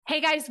Hey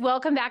guys,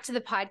 welcome back to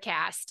the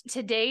podcast.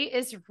 Today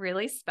is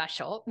really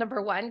special.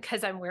 Number one,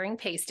 because I'm wearing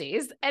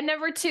pasties. And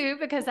number two,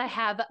 because I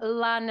have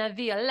Lana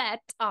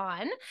Violette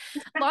on.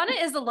 Lana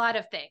is a lot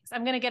of things.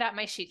 I'm going to get out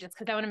my sheet just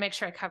because I want to make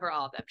sure I cover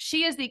all of them.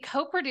 She is the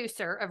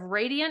co-producer of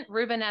Radiant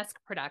Rubenesque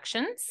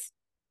Productions,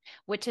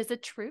 which is a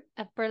troupe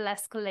of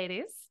burlesque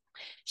ladies.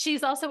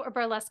 She's also a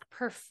burlesque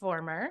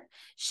performer.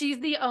 She's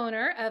the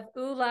owner of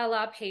Ooh La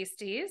La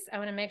Pasties. I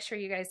want to make sure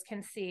you guys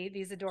can see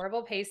these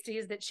adorable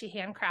pasties that she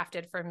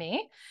handcrafted for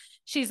me.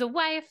 She's a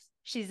wife.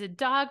 She's a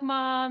dog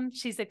mom.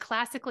 She's a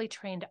classically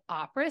trained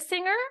opera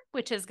singer,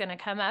 which is going to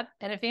come up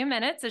in a few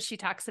minutes as she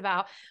talks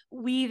about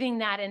weaving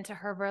that into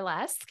her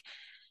burlesque.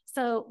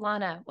 So,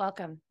 Lana,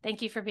 welcome.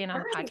 Thank you for being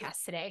on the Great.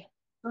 podcast today.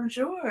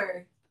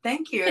 Bonjour.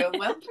 Thank you.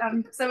 Well,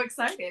 I'm so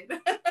excited.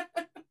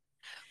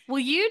 Will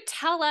you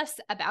tell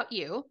us about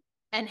you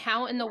and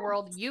how in the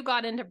world you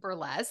got into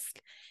burlesque?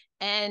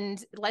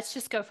 And let's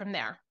just go from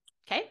there.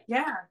 Okay.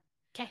 Yeah.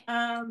 Okay.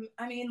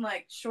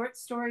 Like short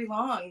story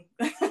long.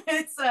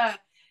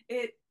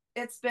 It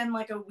it's been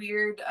like a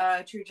weird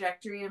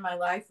trajectory in my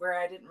life where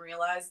I didn't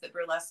realize that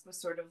burlesque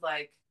was sort of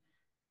like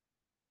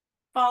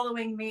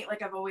following me.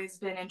 Like I've always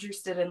been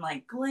interested in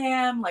like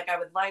glam. Like I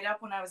would light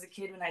up when I was a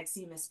kid when I'd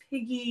see Miss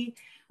Piggy,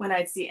 when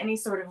I'd see any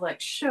sort of like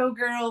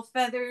showgirl,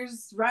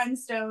 feathers,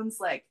 rhinestones.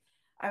 Like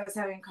I was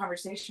having a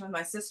conversation with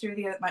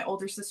my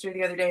older sister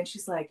the other day, and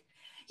she's like,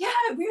 "Yeah,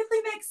 it weirdly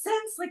makes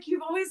sense. Like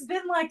you've always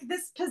been like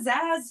this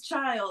pizzazz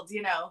child."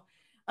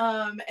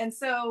 And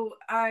so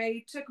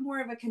I took more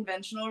of a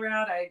conventional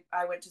route.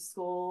 I went to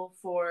school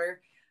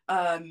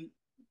um,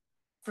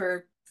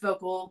 for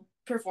vocal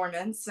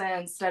performance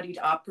and studied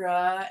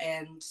opera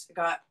and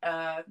got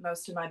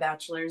most of my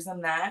bachelor's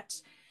in that.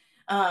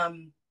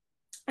 Um,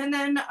 and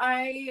then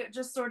I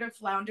just sort of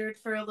floundered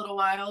for a little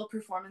while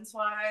performance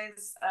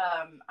wise.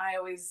 I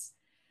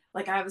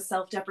have a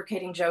self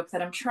deprecating joke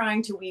that I'm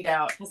trying to weed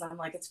out because I'm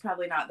like, it's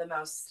probably not the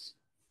most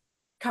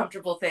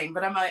comfortable thing,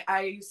 but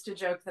I used to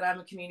joke that I'm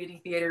a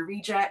community theater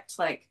reject.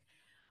 Like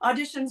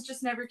auditions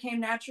just never came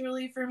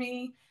naturally for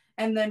me.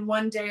 And then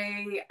one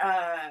day,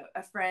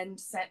 a friend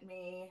sent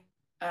me.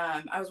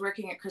 I was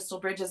working at Crystal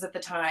Bridges at the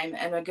time,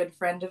 and a good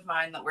friend of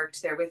mine that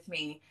worked there with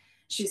me,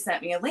 she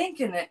sent me a link,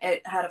 and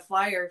it had a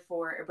flyer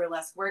for a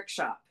burlesque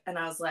workshop. And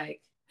I was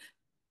like,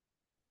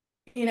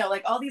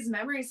 like all these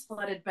memories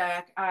flooded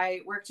back. I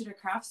worked at a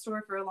craft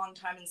store for a long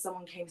time, and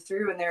someone came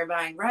through and they were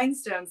buying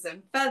rhinestones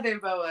and feather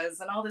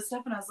boas and all this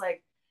stuff. And I was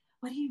like,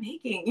 what are you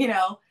making?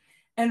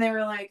 And they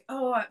were like,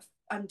 oh,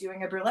 I'm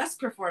doing a burlesque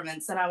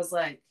performance. And I was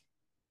like,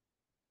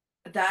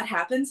 that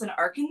happens in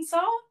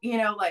Arkansas?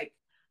 Like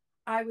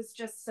I was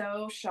just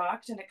so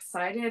shocked and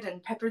excited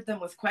and peppered them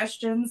with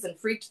questions and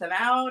freaked them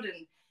out.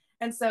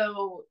 And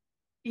so,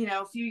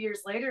 a few years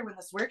later when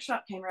this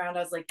workshop came around,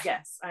 I was like,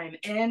 yes, I'm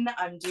in,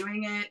 I'm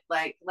doing it.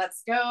 Like,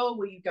 let's go.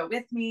 Will you go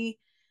with me?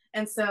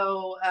 And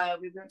so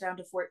we went down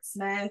to Fort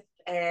Smith,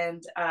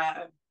 and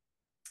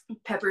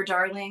Pepper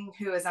Darling,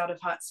 who is out of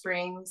Hot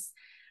Springs,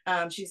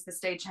 she's the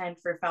stagehand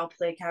for Foul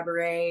Play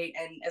Cabaret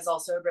and is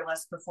also a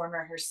burlesque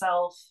performer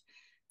herself.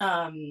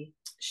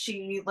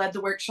 She led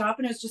the workshop,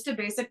 and it was just a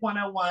basic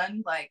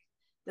 101, like,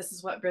 this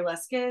is what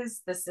burlesque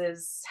is, this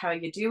is how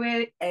you do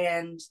it.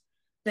 And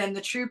then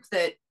the troupe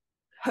that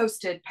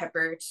hosted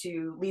Pepper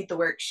to lead the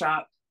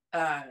workshop,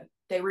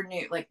 they were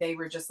new, like they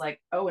were just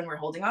like, oh, and we're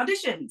holding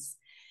auditions.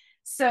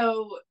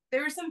 So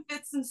there were some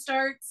fits and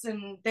starts,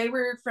 and they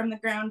were from the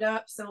ground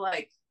up. So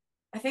like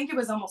I think it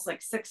was almost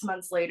like 6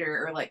 months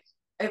later, or like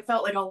it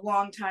felt like a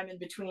long time in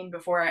between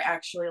before I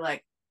actually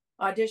like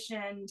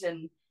auditioned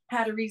and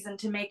had a reason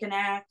to make an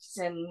act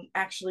and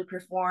actually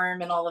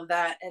perform and all of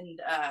that.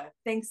 And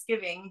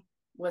Thanksgiving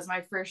was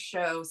my first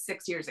show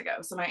 6 years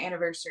ago. So my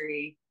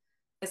anniversary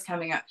is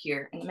coming up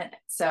here in a minute.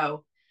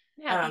 So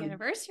Happy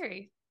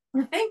anniversary.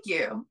 thank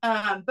you.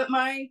 But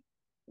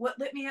what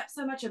lit me up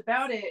so much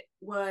about it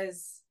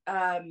was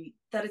that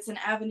it's an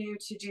avenue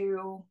to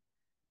do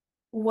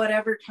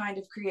whatever kind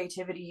of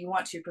creativity you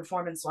want to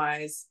performance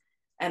wise,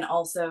 and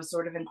also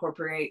sort of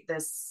incorporate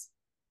this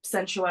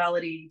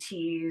sensuality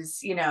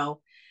tease.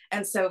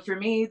 And so for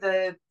me,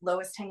 the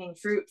lowest hanging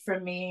fruit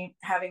from me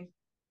having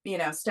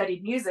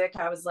studied music,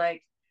 I was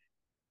like,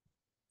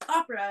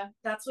 opera,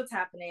 that's what's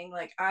happening.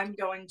 Like I'm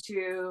going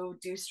to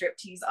do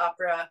striptease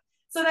opera.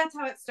 So that's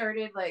how it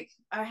started. Like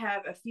I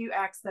have a few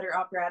acts that are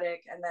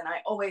operatic, and then I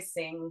always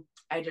sing.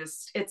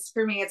 It's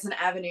for me, it's an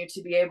avenue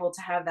to be able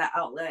to have that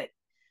outlet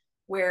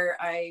where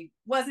I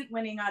wasn't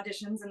winning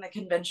auditions in the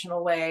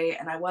conventional way,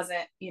 and I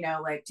wasn't,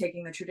 like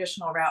taking the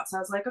traditional route. So I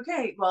was like,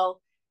 okay,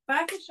 well, if I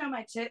have to show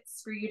my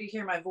tits for you to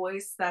hear my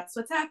voice, that's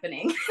what's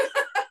happening.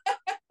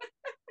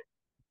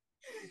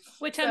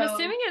 Which I'm So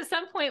assuming at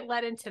some point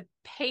led into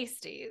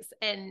pasties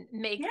and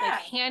make like yeah,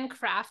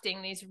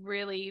 handcrafting these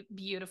really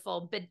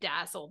beautiful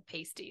bedazzled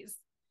pasties.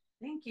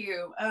 thank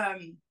you.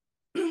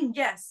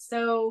 Yes.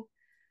 So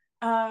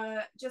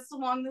just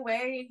along the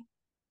way,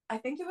 I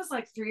think it was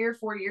like 3 or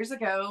 4 years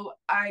ago,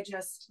 I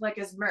just like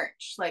as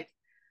merch, like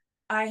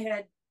I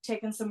had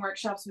taken some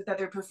workshops with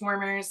other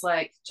performers,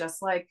 like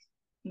just like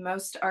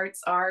most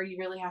arts are. You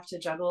really have to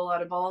juggle a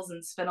lot of balls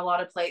and spin a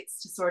lot of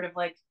plates to sort of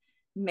like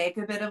make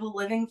a bit of a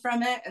living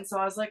from it. And so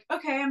I was like,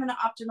 okay, I'm going to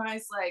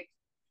optimize like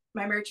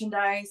my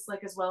merchandise,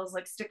 like as well as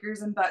like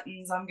stickers and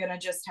buttons. I'm going to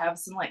just have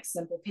some like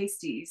simple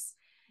pasties,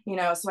 you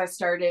know. So I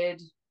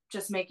started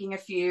just making a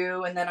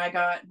few, and then I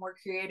got more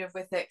creative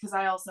with it because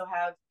I also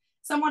have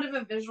somewhat of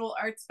a visual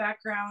arts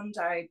background.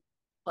 I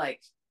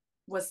like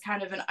was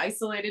kind of an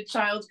isolated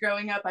child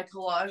growing up. I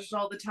collaged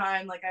all the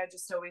time. Like I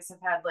just always have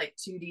had like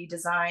 2D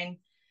design.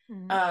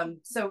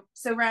 So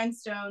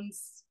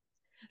rhinestones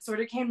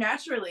sort of came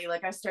naturally.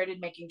 Like I started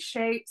making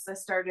shapes. I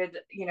started,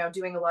 you know,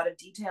 doing a lot of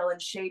detail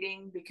and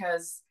shading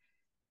because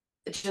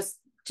it's just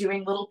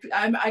doing little,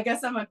 I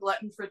guess I'm a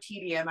glutton for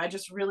tedium. I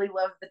just really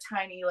love the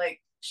tiny like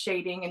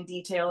shading and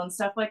detail and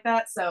stuff like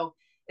that. So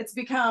it's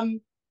become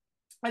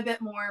a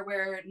bit more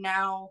where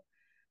now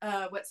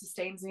what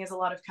sustains me is a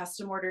lot of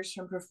custom orders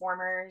from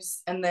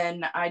performers. And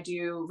then I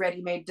do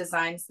ready-made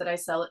designs that I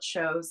sell at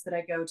shows that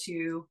I go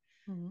to.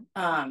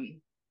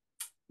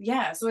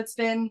 Yeah, so it's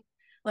been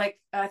like,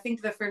 I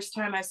think the first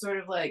time I sort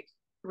of like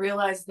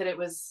realized that it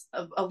was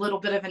a little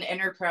bit of an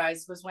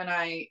enterprise was when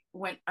I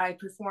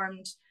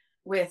performed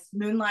with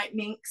Moonlight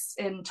Minx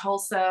in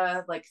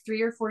Tulsa like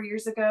 3 or 4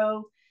 years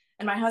ago.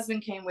 And my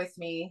husband came with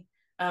me,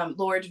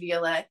 Lord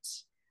Violette.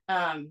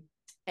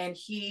 And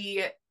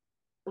he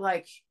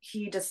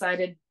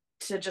decided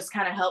to just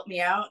kind of help me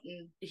out,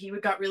 and he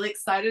got really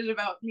excited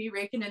about me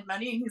raking in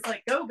money, and he's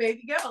like, go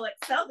baby, go, like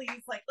sell these,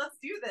 like let's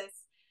do this.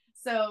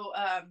 So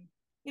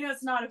you know,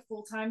 it's not a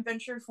full-time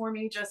venture for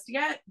me just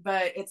yet,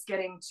 but it's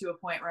getting to a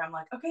point where I'm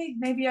like, okay,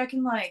 maybe I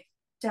can like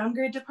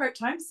downgrade to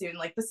part-time soon.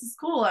 Like this is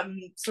cool. I'm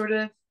sort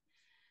of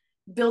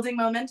building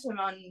momentum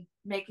on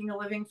making a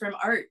living from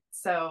art.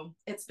 So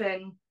it's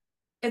been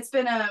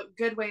a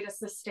good way to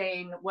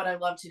sustain what I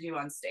love to do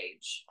on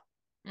stage.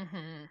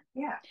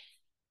 Yeah.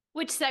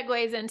 Which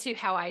segues into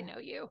how I know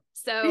you.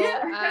 So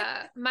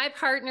Yeah. my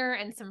partner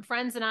and some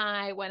friends and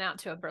I went out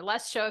to a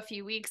burlesque show a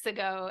few weeks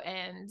ago,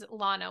 and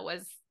Lana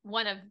was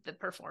one of the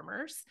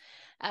performers.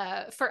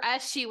 For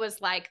us, she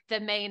was like the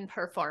main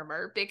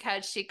performer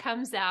because she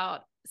comes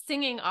out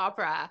singing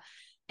opera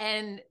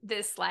and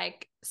this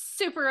like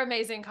super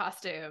amazing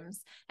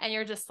costumes. And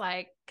you're just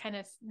like kind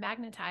of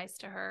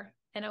magnetized to her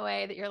in a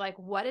way that you're like,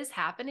 what is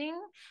happening?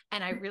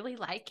 And I really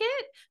like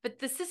it, but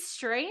this is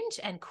strange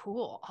and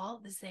cool all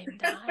at the same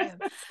time.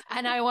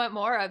 And I want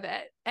more of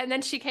it. And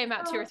then she came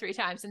out 2 or 3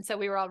 times. And so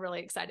we were all really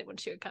excited when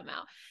she would come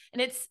out.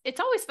 And it's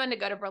always fun to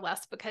go to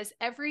burlesque because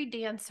every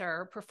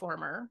dancer,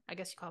 performer, I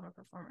guess you call them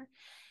a performer,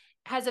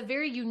 has a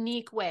very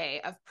unique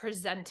way of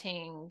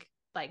presenting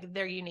like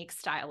their unique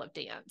style of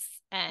dance.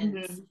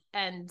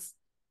 And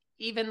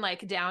even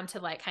like down to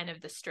like kind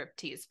of the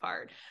striptease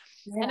part.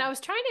 Yeah. And I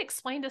was trying to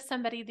explain to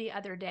somebody the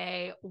other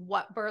day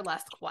what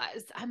burlesque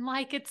was. I'm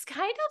like, it's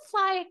kind of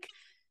like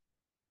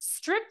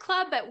strip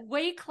club, but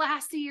way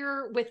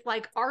classier with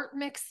like art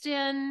mixed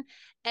in.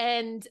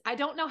 And I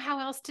don't know how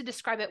else to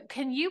describe it.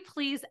 Can you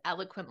please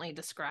eloquently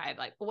describe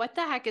like what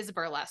the heck is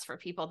burlesque for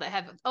people that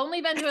have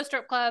only been to a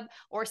strip club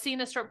or seen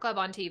a strip club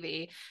on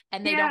TV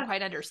and they don't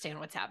quite understand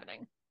what's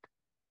happening?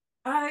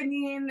 I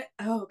mean,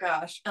 oh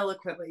gosh,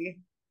 eloquently.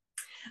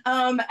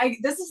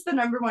 This is the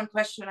number one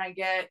question I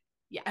get.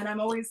 Yeah. And I'm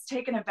always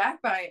taken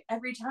aback by it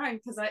every time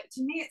because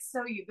to me it's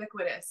so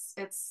ubiquitous.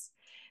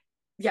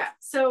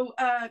 So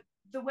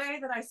the way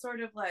that I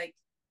sort of like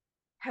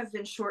have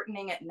been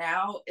shortening it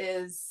now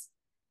is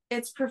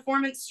it's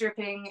performance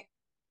stripping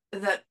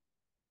that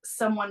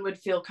someone would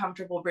feel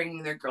comfortable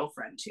bringing their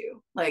girlfriend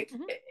to, like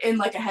in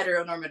like a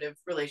heteronormative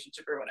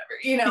relationship or whatever,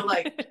 you know,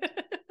 like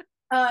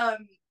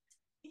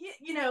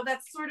you know,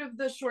 that's sort of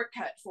the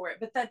shortcut for it,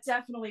 but that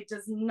definitely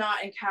does not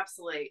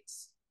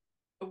encapsulate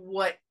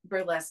what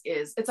burlesque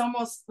is. It's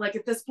almost like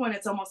at this point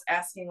it's almost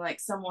asking like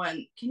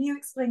someone, can you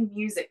explain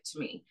music to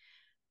me?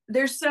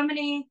 There's so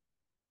many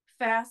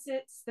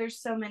facets,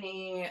 there's so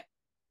many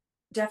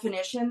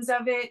definitions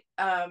of it.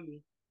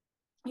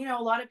 You know,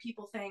 a lot of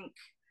people think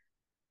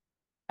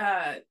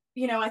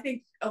you know, I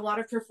think a lot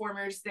of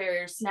performers,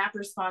 their snap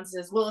response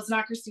is, well, it's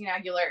not Christina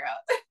Aguilera.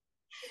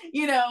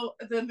 You know,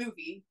 the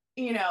movie,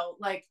 you know,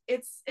 like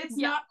it's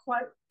not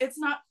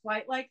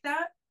quite like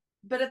that,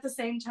 but at the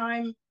same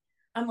time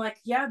I'm like,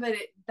 yeah, but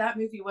that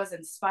movie was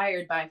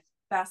inspired by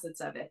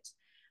facets of it.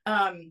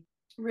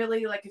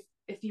 Really, like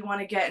if you want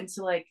to get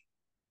into like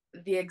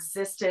the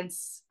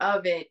existence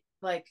of it,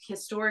 like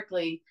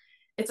historically,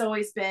 it's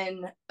always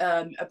been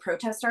a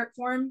protest art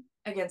form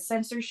against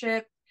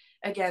censorship,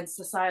 against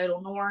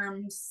societal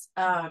norms.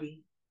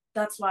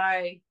 That's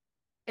why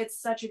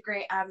it's such a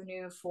great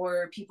avenue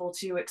for people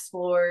to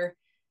explore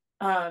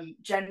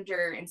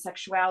gender and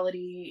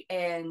sexuality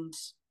and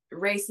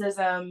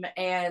racism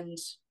and,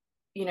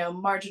 you know,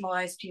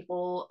 marginalized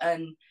people.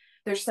 And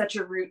there's such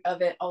a root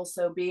of it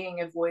also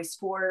being a voice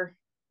for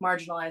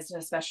marginalized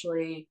and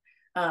especially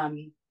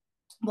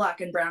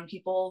Black and brown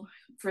people,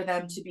 for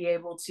them to be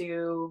able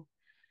to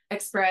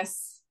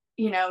express,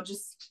 you know,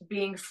 just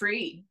being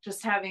free,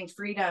 just having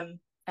freedom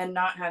and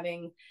not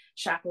having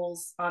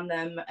shackles on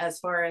them as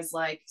far as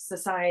like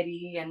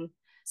society and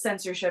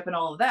censorship and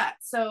all of that.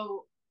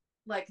 So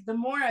like the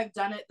more I've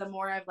done it, the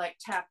more I've like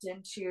tapped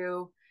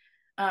into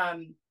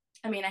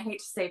I mean, I hate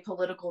to say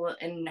political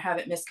and have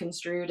it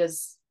misconstrued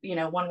as, you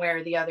know, one way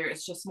or the other.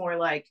 It's just more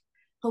like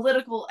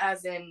political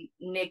as in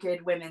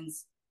naked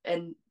women's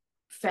and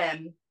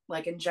femme,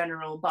 like in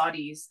general,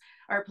 bodies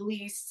are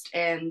policed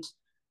and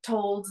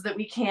told that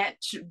we can't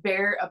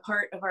bear a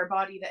part of our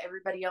body that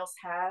everybody else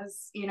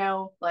has, you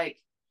know, like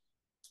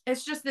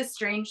it's just this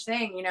strange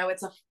thing, you know,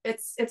 it's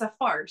a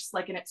farce,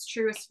 like in its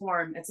truest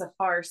form. It's a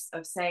farce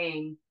of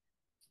saying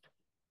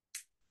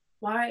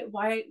why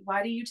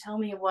do you tell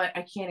me what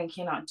I can and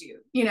cannot do,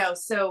 you know?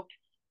 So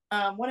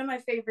one of my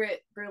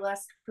favorite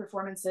burlesque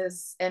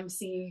performances,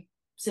 MC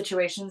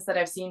situations that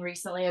I've seen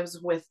recently, it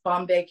was with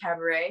Bombay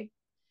Cabaret.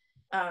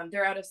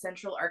 They're out of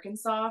Central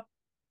Arkansas,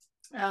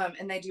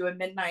 and they do a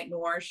midnight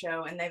noir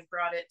show, and they've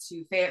brought it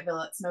to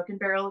Fayetteville at Smoke and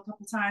Barrel a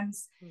couple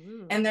times.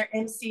 Ooh. And their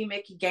MC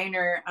Mickey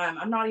Gaynor,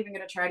 I'm not even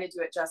going to try to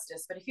do it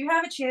justice, but if you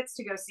have a chance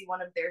to go see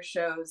one of their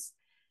shows,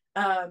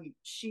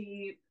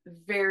 she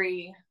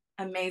very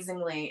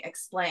amazingly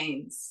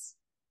explains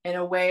in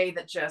a way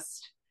that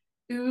just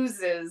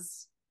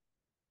oozes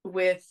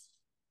with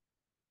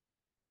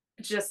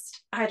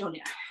just, I don't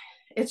know,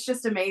 it's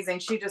just amazing.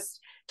 She just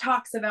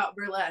talks about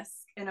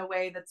burlesque in a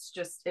way that's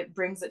just, it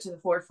brings it to the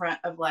forefront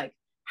of like,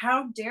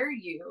 how dare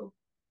you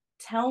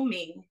tell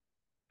me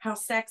how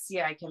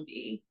sexy I can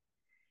be,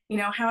 you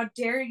know, how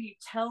dare you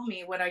tell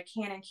me what I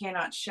can and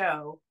cannot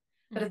show.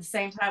 But at the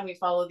same time, we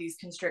follow these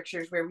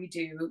constrictures where we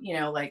do, you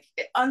know, like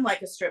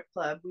unlike a strip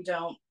club, we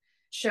don't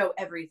show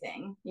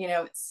everything, you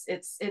know,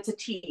 it's a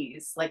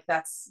tease, like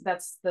that's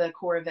the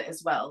core of it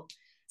as well.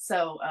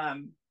 So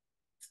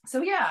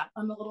so yeah,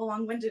 I'm a little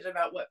long-winded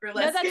about what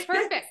burlesque. No, that's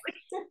perfect.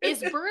 Is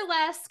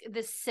burlesque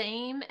the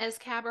same as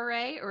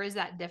cabaret, or is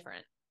that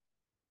different?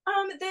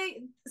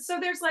 So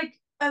there's like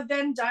a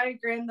Venn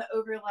diagram that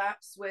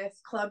overlaps with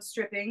club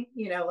stripping,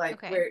 you know,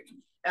 like where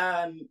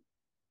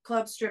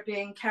club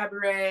stripping,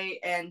 cabaret,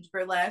 and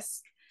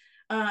burlesque.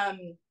 As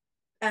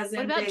in,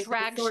 what about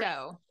drag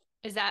show?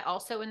 Is that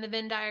also in the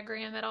Venn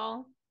diagram at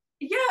all?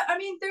 Yeah, I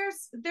mean,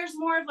 there's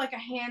more of like a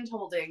hand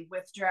holding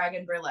with drag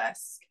and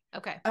burlesque.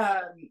 Okay.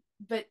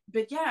 But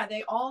yeah,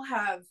 they all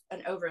have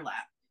an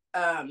overlap.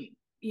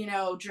 You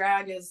know,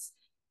 drag is,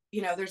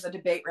 you know, there's a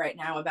debate right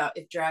now about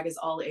if drag is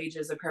all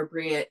ages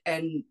appropriate,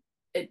 and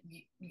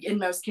in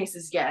most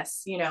cases,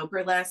 yes. You know,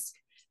 burlesque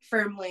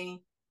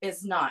firmly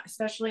is not,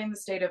 especially in the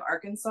state of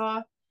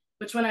Arkansas.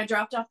 Which when I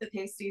dropped off the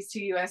pasties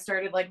to you, I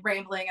started like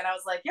rambling, and I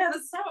was like, yeah,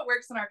 this is how it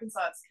works in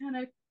Arkansas. It's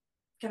kind of,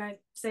 can I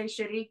say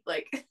shitty?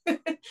 Like,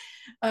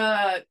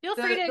 feel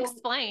free to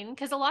explain,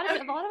 because a lot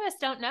of us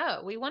don't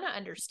know. We want to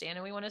understand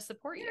and we want to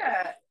support you.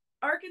 Yeah,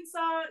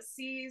 Arkansas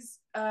sees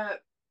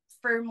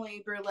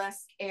firmly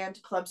burlesque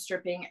and club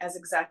stripping as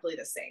exactly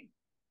the same.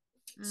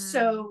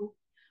 So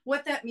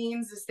what that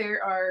means is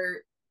there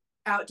are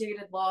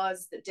outdated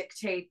laws that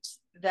dictate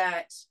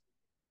that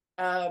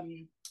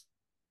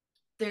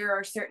there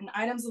are certain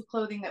items of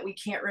clothing that we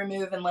can't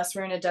remove unless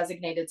we're in a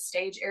designated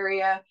stage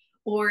area,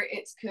 or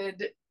it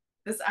could,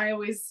 this I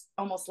always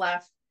almost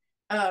laugh,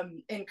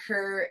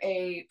 incur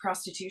a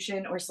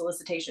prostitution or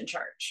solicitation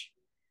charge.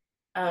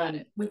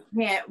 We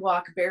can't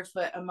walk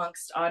barefoot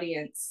amongst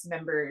audience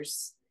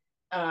members.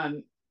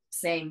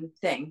 Same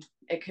thing.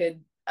 It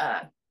could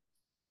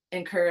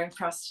incur a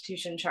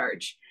prostitution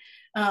charge.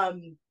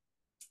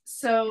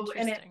 So,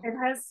 and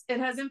it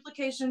has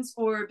implications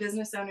for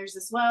business owners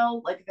as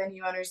well. Like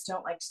venue owners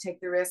don't like to take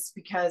the risk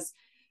because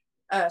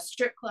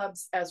strip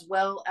clubs as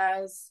well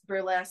as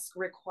burlesque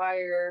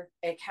require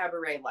a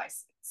cabaret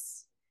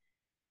license.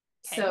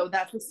 Okay. So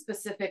that's a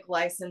specific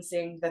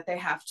licensing that they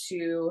have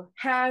to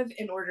have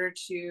in order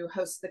to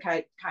host the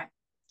kind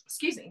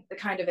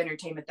of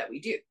entertainment that we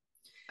do.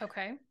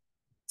 Okay.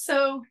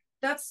 So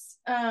that's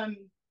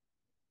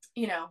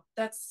you know,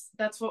 that's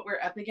what we're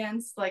up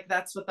against. Like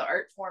that's what the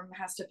art form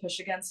has to push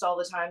against all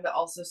the time, but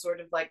also sort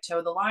of like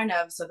toe the line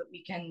of so that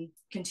we can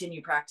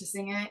continue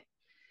practicing it.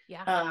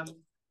 Yeah.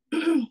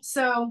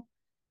 So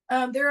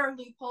there are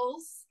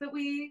loopholes that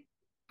we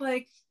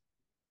like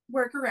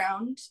work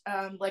around.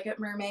 Like at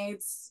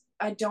Mermaids,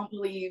 I don't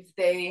believe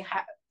they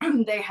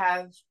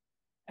have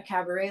a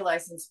cabaret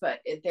license,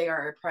 but they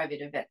are a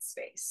private event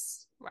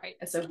space. Right.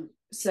 And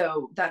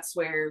so that's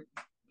where,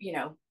 you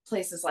know,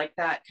 places like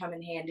that come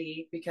in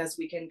handy because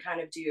we can kind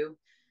of do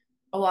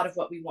a lot of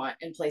what we want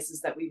in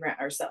places that we rent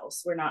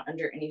ourselves. We're not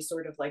under any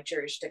sort of like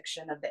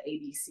jurisdiction of the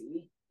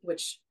ABC,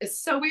 which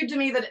is so weird to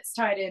me that it's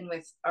tied in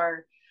with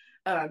our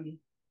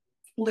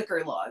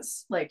liquor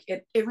laws. Like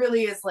it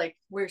really is like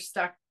we're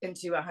stuck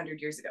into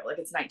 100 years ago. Like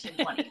it's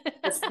 1920.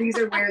 These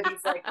are where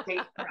these like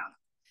dates around.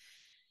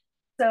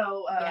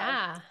 So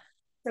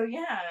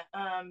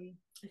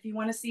if you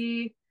want to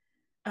see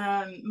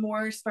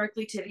more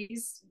sparkly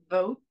titties,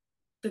 vote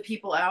the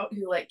people out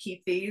who like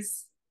keep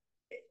these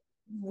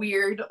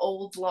weird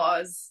old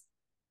laws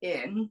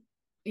in.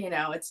 You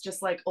know, it's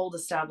just like old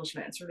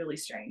establishment. It's really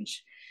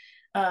strange.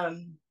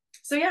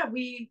 So yeah,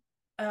 we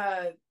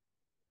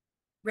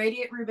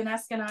Radiant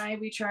Rubenesque and I,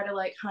 we try to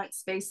like hunt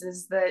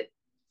spaces that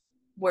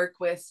work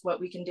with what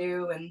we can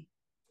do, and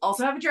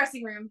also have a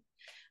dressing room.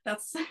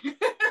 That's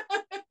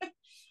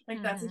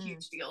like that's a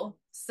huge deal.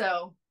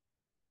 So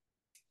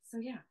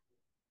yeah.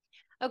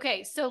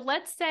 Okay, so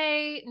let's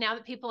say now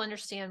that people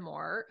understand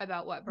more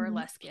about what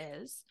burlesque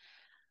is,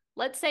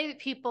 let's say that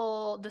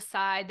people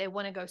decide they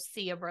want to go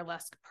see a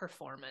burlesque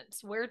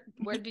performance. Where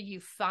do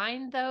you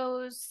find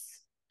those?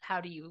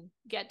 How do you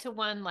get to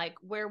one? Like,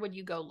 where would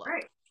you go look?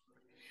 Right.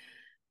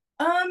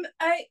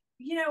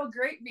 A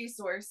great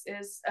resource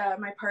is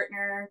my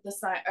partner,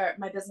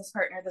 my business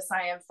partner, the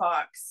Siam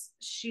Fox.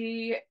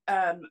 She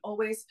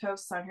always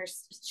posts on her.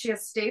 She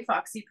has Stay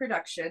Foxy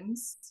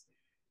Productions,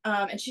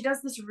 and she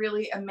does this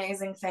really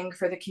amazing thing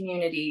for the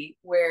community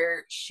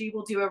where she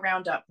will do a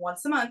roundup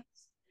once a month,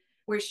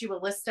 where she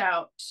will list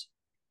out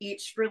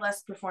each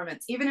burlesque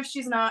performance, even if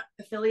she's not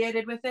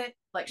affiliated with it.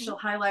 Like she'll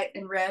highlight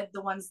in red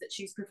the ones that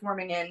she's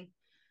performing in,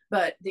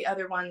 but the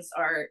other ones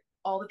are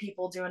all the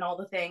people doing all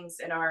the things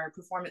in our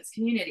performance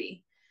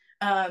community.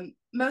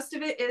 Most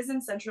of it is in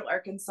Central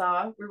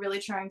Arkansas. We're really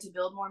trying to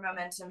build more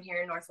momentum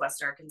here in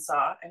Northwest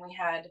Arkansas, and we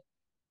had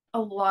a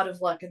lot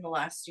of luck in the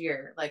last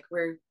year. Like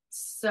we're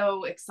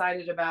so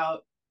excited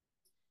about,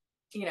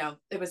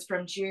 it was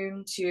from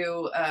June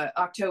to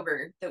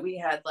October that we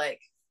had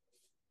like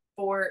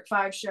 4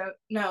 shows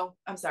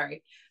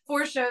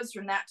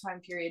from that time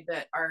period.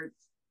 But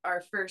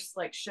our first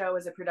like show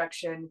as a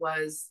production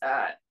was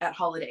at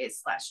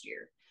holidays last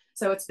year.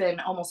 So it's been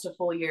almost a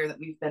full year that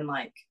we've been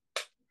like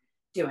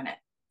doing it.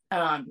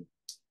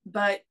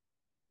 But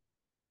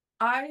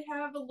I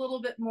have a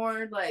little bit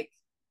more like,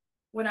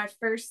 when I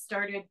first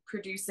started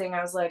producing,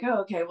 I was like,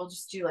 oh, okay, we'll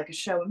just do like a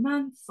show a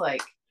month.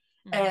 Like,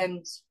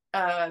 and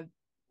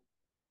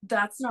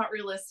that's not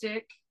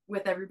realistic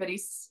with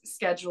everybody's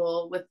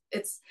schedule.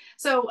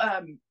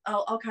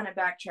 I'll kind of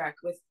backtrack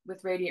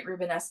with Radiant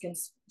Rubenesque, and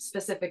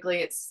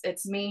specifically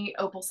it's me,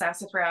 Opal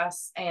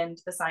Sassafras,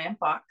 and the Siam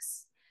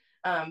Fox.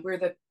 We're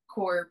the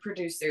core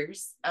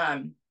producers.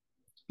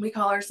 We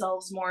call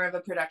ourselves more of a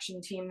production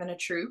team than a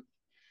troupe,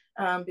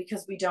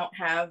 because we don't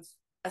have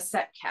a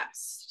set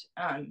cast.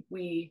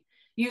 We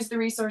use the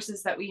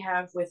resources that we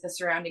have with the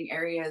surrounding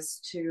areas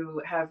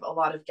to have a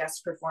lot of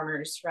guest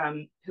performers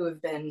who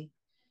have been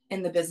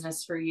in the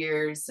business for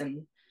years,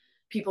 and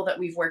people that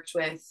we've worked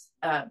with,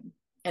 and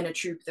a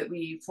troupe that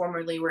we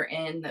formerly were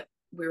in that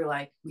we were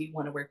like, we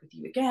want to work with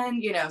you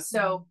again,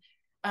 so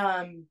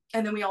and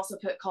then we also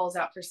put calls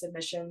out for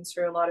submissions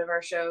for a lot of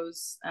our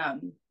shows.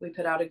 We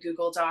put out a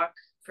Google Doc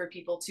for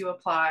people to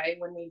apply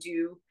when we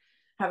do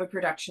have a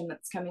production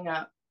that's coming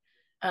up.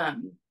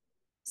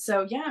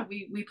 So yeah,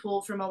 we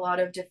pull from a lot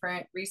of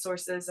different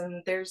resources,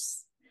 and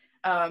there's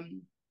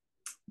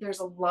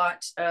a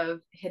lot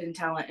of hidden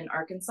talent in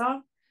Arkansas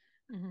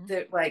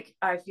that like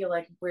I feel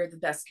like we're the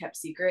best kept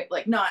secret.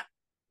 Like not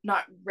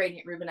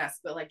Radiant Rubenesque,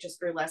 but like just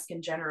burlesque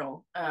in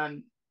general.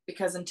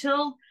 Because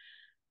until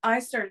I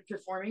started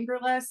performing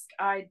burlesque,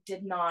 I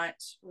did not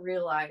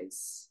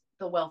realize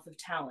the wealth of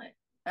talent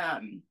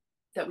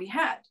that we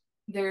had.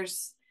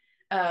 There's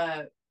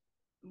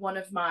one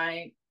of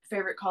my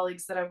favorite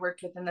colleagues that I've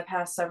worked with in the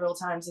past several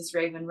times is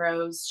Raven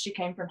Rose. She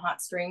came from Hot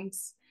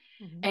Springs,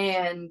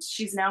 and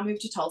she's now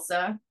moved to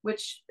Tulsa,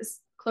 which is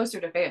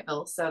closer to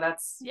Fayetteville. So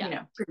that's,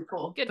 pretty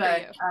cool. Good for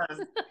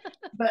you.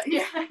 But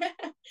yeah,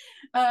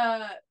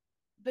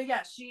 but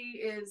yeah,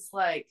 she is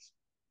like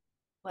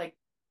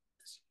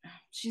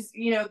she's,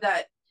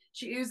 that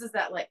she uses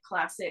that like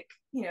classic,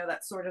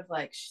 that sort of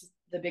like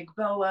the big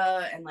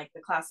boa and like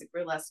the classic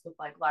burlesque with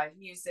like live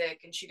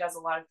music. And she does a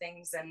lot of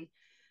things. And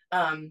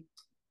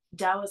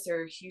Dallas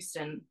or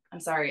Houston, I'm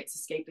sorry, it's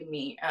escaping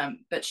me.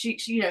 But she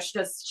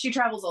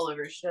travels all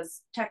over. She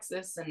does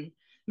Texas and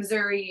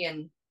Missouri,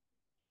 and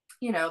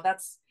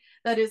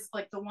that is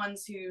like the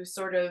ones who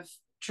sort of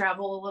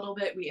travel a little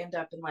bit. We end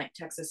up in like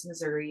Texas,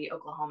 Missouri,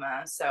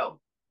 Oklahoma. So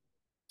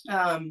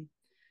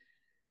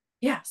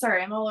yeah,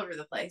 sorry, I'm all over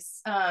the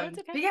place. That's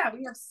okay. But yeah,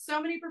 we have so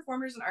many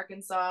performers in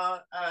Arkansas.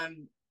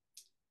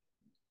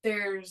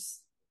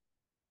 There's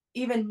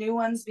even new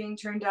ones being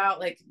turned out,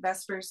 like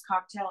Vesper's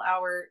Cocktail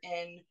Hour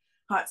in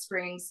Hot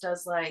Springs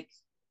does like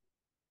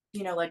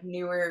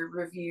newer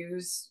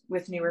reviews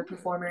with newer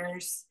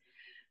performers.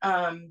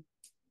 And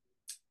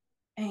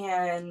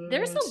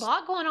there's a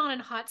lot going on in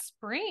Hot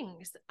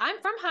Springs.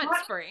 I'm from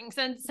Hot Springs,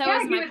 and so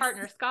is my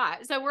partner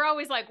Scott. So we're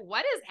always like,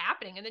 what is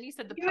happening? And then you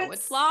said the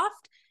Poets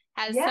Loft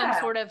has some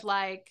sort of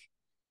like,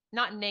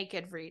 not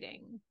naked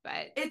reading,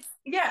 but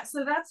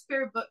so that's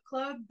Fair Book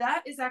Club.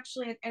 That is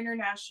actually an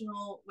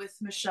international with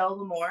Michelle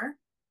Lemore.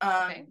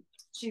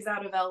 She's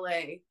out of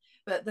LA,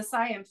 but the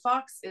Siam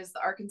Fox is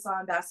the Arkansas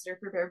ambassador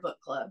for Bear Book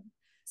Club.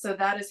 So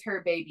that is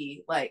her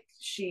baby. Like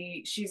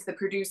she's the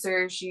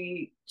producer.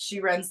 She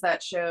runs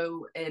that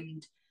show,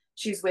 and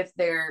she's with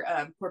their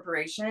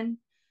corporation.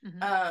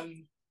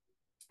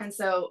 And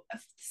so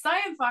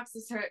Siam Fox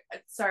is her.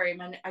 Sorry,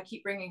 man, I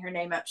keep bringing her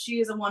name up. She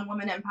is a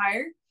one-woman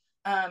empire.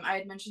 I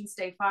had mentioned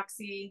Stay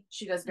Foxy.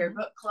 She does Bear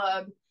Book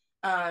Club.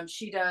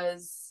 She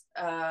does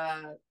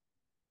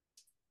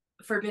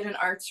Forbidden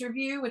Arts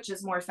Review, which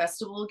is more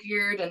festival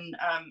geared, and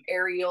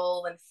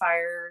aerial and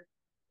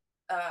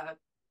uh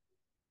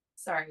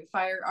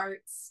fire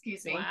arts,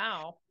 excuse me.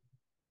 Wow.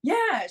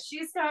 Yeah,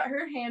 she's got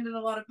her hand in a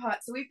lot of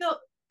pots. So we felt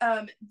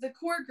the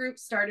core group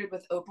started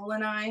with Opal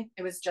and I.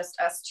 It was just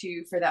us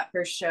two for that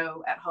first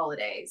show at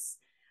Holidays.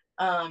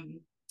 And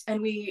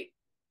we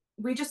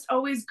just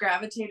always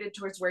gravitated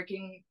towards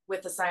working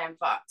with the Siam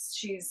Fox.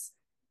 She's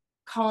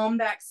calm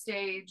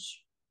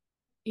backstage.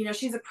 You know,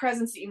 she's a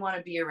presence that you want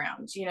to be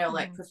around, you know,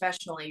 like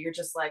professionally, you're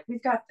just like,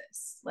 we've got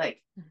this.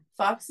 Like,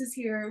 Fox is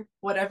here,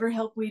 whatever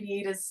help we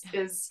need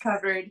is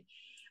covered.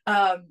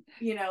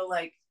 You know,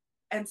 like,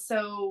 and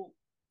so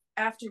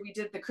after we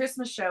did the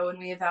Christmas show and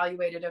we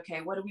evaluated,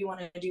 okay, what do we want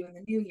to do in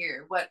the new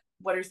year? What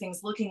are things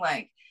looking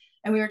like?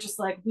 And we were just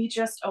like, we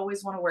just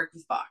always want to work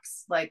with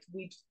Fox. Like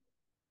we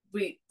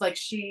like,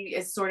 she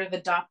is sort of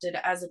adopted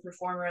as a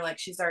performer, like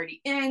she's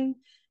already in.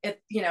 If,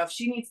 you know, if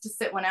she needs to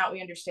sit one out, we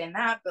understand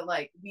that, but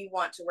like, we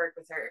want to work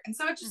with her. And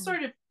so it just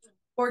sort of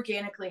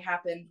organically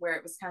happened, where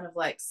it was kind of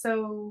like,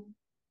 so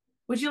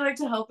would you like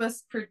to help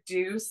us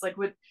produce? Like,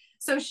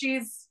 so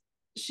she's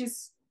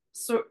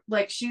so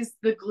like, she's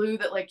the glue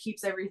that like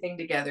keeps everything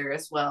together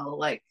as well.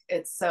 Like,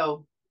 it's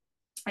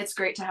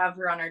great to have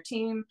her on our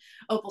team.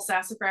 Opal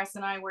Sassafras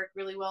and I work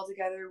really well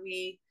together.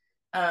 We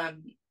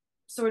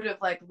sort of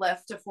like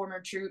left a former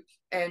troupe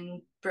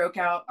and broke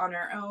out on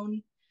our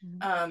own.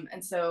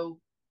 And so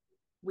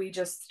we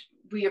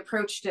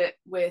approached it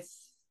with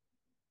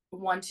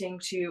wanting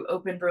to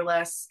open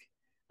burlesque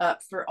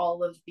up for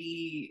all of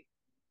the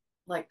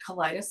like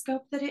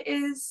kaleidoscope that it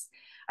is.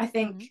 I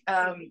think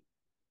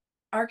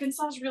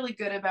Arkansas is really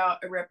good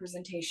about a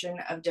representation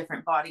of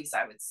different bodies,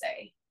 I would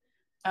say.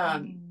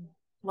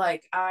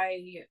 Like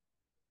I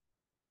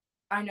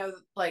know,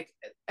 like,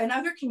 and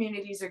other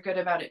communities are good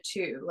about it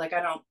too. Like,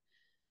 I don't,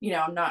 you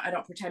know, I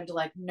don't pretend to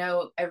like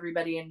know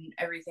everybody and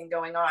everything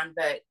going on,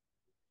 but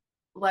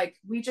like,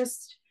 we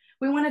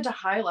wanted to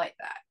highlight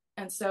that.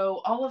 And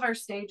so all of our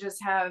stages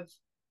have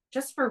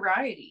just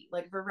variety,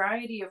 like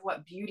variety of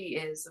what beauty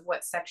is, of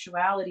what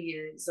sexuality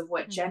is, of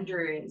what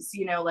gender is,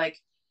 you know, like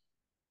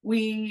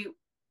we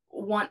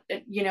want,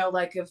 you know,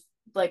 like, if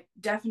like,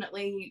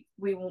 definitely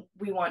we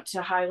want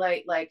to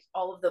highlight like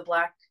all of the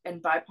Black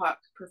and BIPOC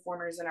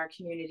performers in our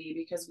community,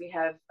 because we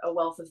have a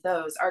wealth of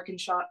those.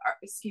 Arkansas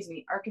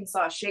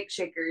Shake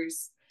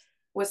Shakers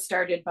was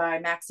started by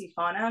Maxie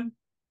Fauna,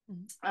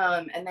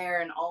 and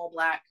they're an all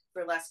Black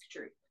burlesque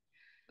troupe.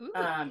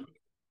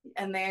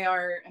 And they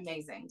are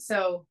amazing.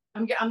 So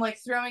I'm like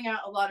throwing out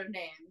a lot of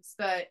names,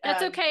 but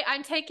that's okay.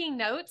 I'm taking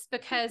notes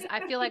because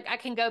I feel like I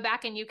can go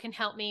back and you can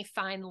help me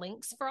find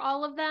links for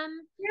all of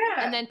them.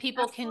 Yeah. And then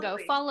people can go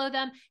follow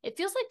them. It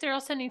feels like there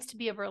also needs to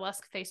be a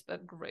burlesque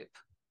Facebook group.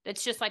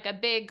 It's just like a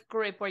big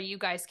group where you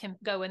guys can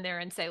go in there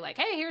and say like,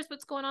 hey, here's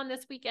what's going on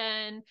this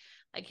weekend.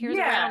 Like, here's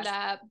a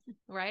roundup,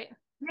 right?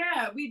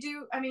 Yeah, we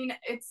do. I mean,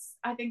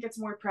 I think it's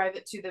more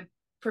private to the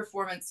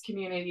performance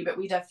community, but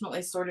we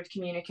definitely sort of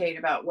communicate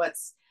about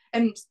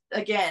and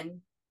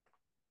again,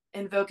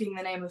 invoking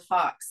the name of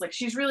Fox. Like,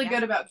 she's really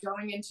good about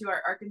going into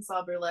our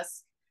Arkansas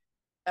burlesque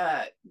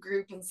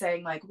group and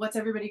saying like, what's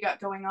everybody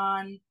got going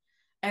on?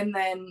 And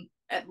then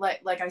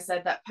like I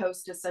said, that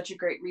post is such a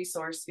great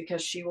resource,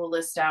 because she will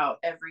list out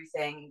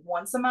everything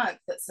once a month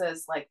that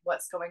says like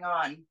what's going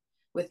on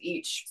with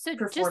each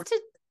performance. Just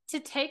to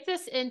take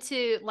this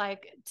into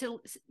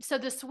so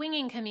the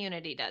swinging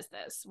community does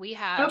this. We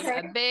have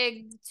a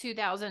big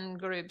 2,000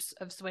 groups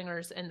of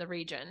swingers in the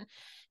region.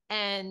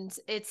 And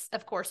it's,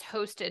 of course,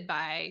 hosted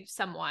by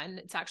someone.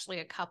 It's actually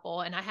a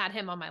couple. And I had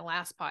him on my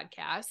last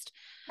podcast,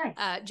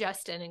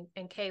 Justin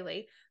and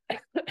Kaylee.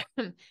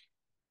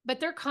 But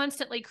they're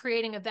constantly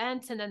creating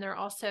events. And then they're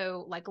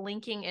also like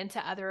linking into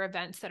other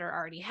events that are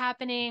already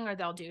happening, or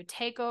they'll do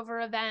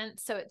takeover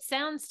events. So it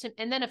sounds to,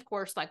 and then of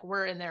course, like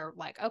we're in there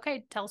like,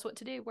 okay, tell us what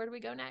to do. Where do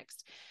we go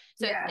next?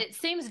 So it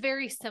seems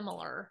very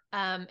similar.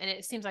 And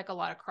it seems like a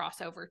lot of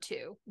crossover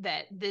too,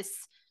 that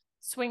this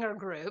swinger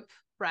group,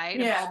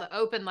 right, of all the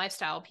open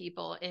lifestyle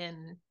people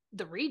in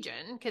the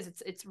region, because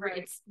it's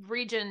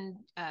region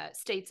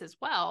states as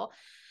well,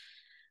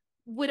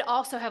 would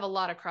also have a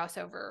lot of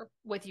crossover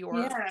with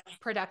your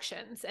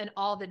productions and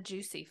all the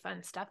juicy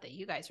fun stuff that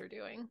you guys are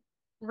doing.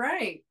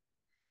 Right.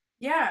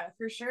 Yeah,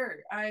 for sure.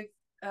 I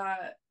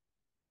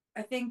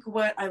think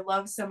what I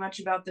love so much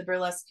about the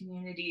burlesque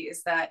community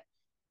is that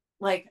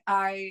like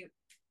I'm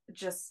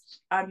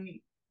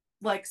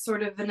like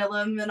sort of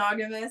vanilla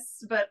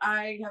monogamous, but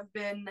I have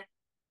been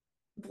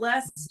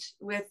blessed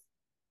with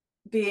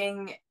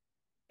being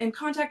in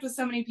contact with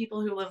so many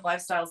people who live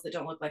lifestyles that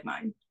don't look like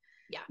mine.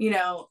 Yeah. You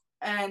know,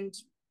 and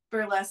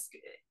burlesque,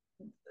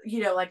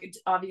 you know, like, it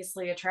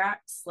obviously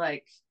attracts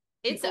like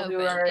it's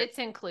open, it's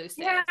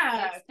inclusive. Yeah,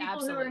 it's people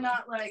absolutely. Who are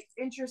not like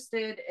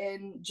interested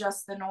in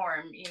just the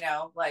norm, you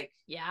know, like.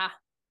 Yeah.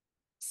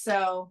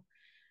 So,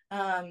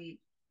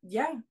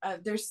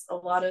 there's a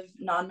lot of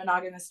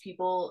non-monogamous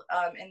people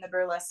in the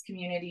burlesque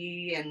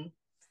community, and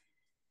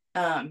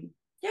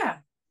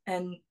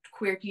and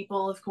queer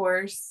people, of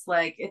course.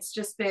 Like it's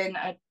just been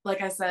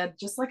like I said,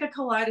 just like a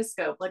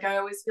kaleidoscope. Like I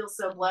always feel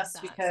so I love blessed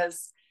that.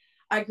 because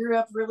I grew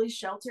up really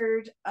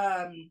sheltered,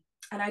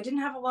 and I didn't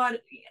have a lot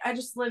I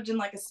just lived in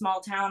like a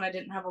small town. I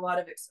didn't have a lot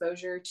of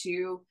exposure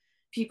to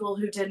people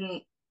who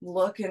didn't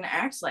look and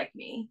act like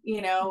me,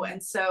 Mm-hmm.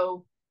 and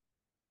so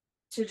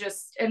to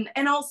just and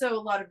also a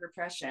lot of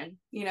repression,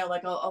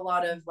 like a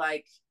lot of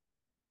like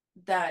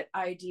that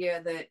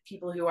idea that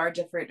people who are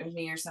different of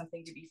me are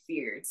something to be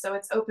feared. So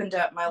it's opened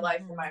up my life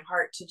and Mm-hmm. my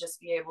heart to just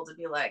be able to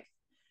be like,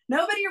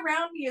 nobody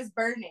around me is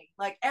burning.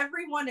 Like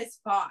everyone is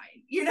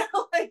fine.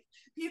 Like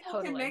people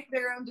can Totally. make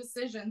their own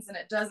decisions and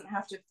it doesn't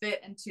have to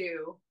fit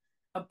into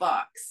a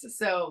box.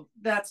 So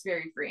that's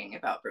very freeing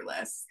about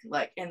burlesque,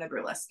 like in the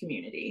burlesque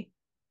community.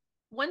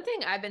 One thing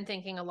I've been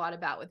thinking a lot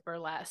about with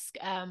burlesque,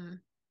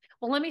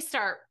 well, let me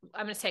start.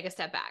 I'm going to take a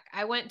step back.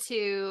 I went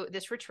to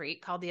this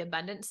retreat called the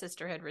Abundant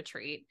Sisterhood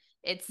Retreat.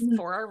 It's Mhm.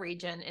 for our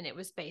region and it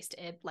was based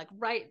in like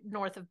right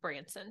north of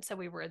Branson. So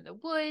we were in the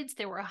woods.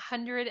 There were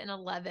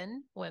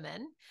 111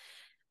 women.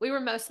 We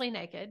were mostly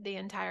naked the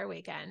entire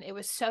weekend. It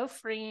was so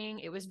freeing.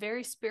 It was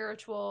very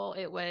spiritual.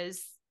 It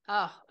was,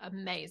 oh,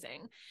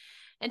 amazing.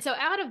 And so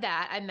out of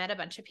that, I met a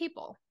bunch of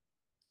people.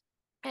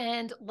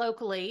 And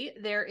locally,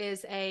 there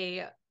is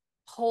a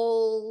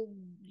pole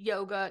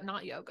yoga,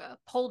 not yoga,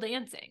 pole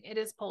dancing. It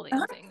is pole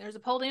Uh-huh. dancing. There's a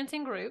pole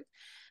dancing group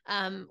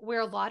where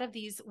a lot of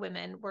these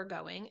women were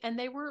going, and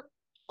they were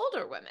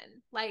older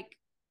women, like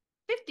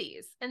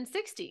 50s and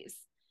 60s,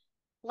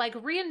 like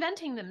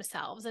reinventing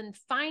themselves and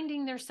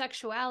finding their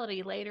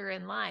sexuality later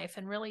in life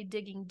and really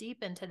digging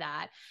deep into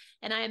that.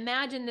 And I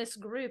imagine this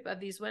group of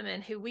these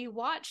women who we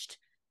watched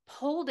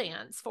pole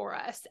dance for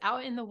us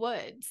out in the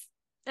woods.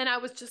 And I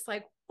was just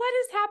like, what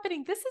is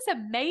happening? This is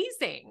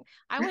amazing.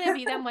 I want to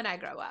be them when I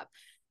grow up.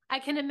 I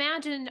can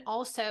imagine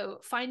also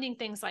finding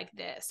things like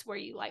this where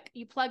you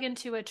plug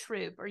into a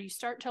troupe or you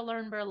start to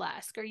learn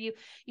burlesque or you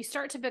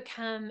start to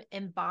become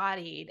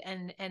embodied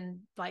and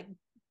like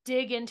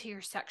dig into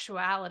your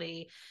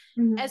sexuality.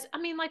 Mhm. As I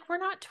mean, like we're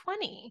not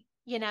 20,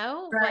 like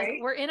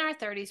Right. we're in our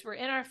 30s, we're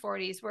in our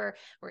 40s, we're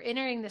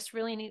entering this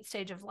really neat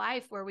stage of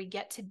life where we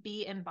get to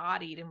be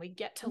embodied and we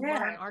get to learn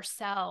Yeah.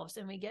 ourselves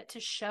and we get to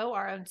show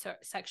our own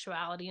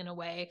sexuality in a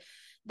way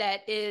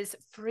that is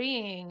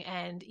freeing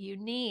and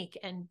unique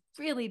and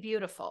really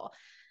beautiful.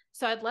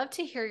 So I'd love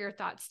to hear your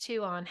thoughts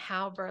too on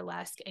how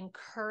burlesque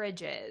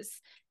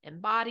encourages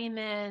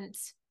embodiment,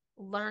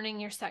 learning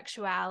your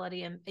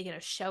sexuality, and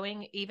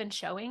showing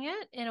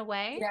it in a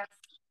way. Yeah.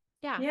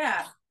 Yeah.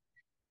 Yeah.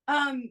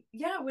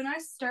 Yeah, when I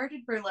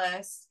started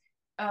burlesque,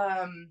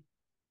 um,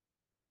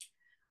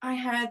 I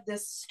had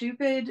this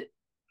stupid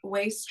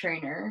waist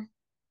trainer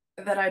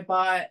that I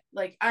bought.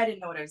 Like, I didn't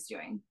know what I was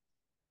doing.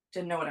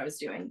 Didn't know what I was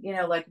doing.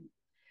 Like,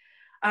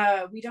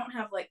 we don't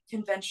have like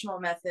conventional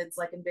methods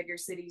like in bigger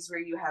cities where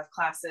you have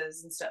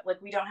classes and stuff.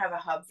 Like, we don't have a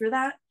hub for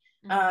that.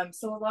 Mm-hmm.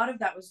 So a lot of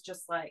that was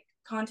just like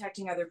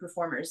contacting other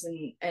performers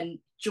and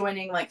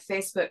joining like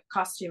Facebook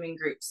costuming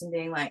groups and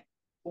being like,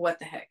 what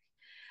the heck?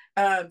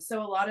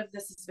 So a lot of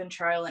this has been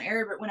trial and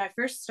error. But when I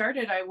first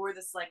started, I wore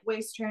this like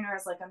waist trainer. I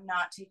was like, I'm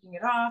not taking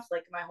it off.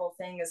 Like my whole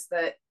thing is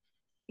that,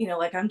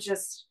 like I'm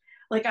just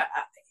like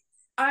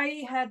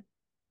I had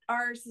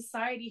our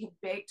society had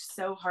baked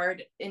so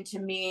hard into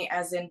me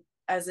as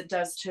it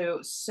does to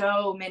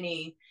so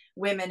many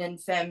women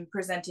and femme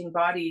presenting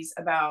bodies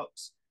about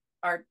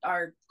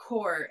our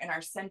core and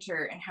our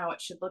center and how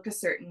it should look a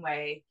certain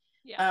way.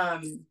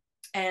 Yeah.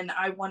 And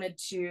I wanted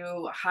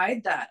to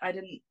hide that. I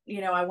didn't,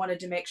 I wanted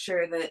to make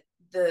sure that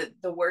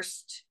the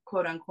worst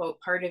quote unquote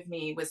part of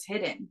me was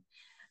hidden.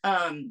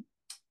 Um,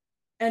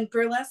 and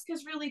burlesque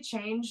has really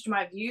changed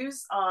my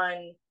views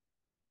on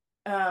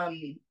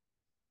um,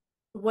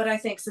 what I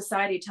think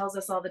society tells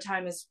us all the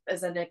time is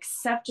an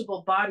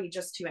acceptable body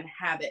just to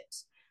inhabit,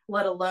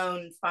 let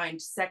alone find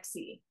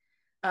sexy.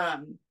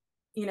 Um,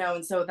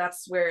 and so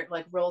that's where it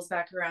like rolls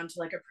back around to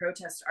like a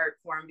protest art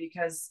form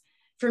because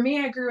for me,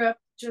 I grew up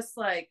just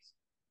like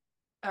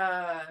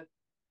uh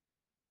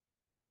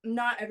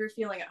not ever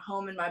feeling at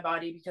home in my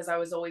body because I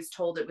was always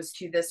told it was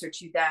to this or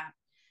to that.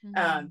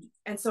 Mm-hmm.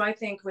 And so I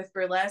think with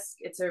burlesque,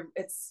 it's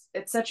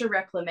such a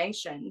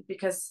reclamation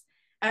because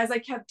as I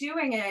kept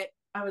doing it,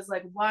 I was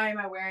like, why am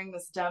I wearing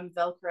this dumb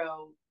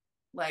Velcro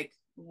like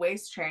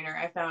waist trainer?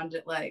 I found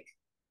it like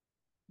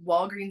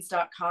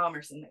Walgreens.com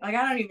or something. Like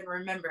I don't even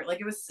remember. Like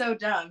it was so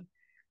dumb.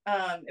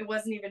 It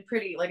wasn't even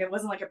pretty. Like it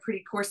wasn't like a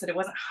pretty corset. It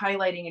wasn't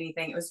highlighting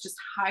anything. It was just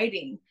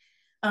hiding.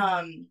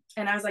 And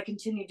as I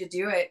continued to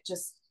do it,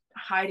 just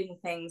hiding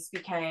things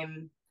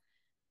became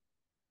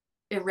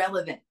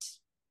irrelevant.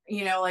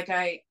 Like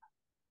I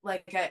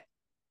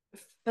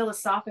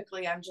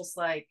philosophically, I'm just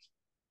like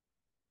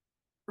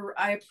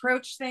I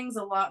approach things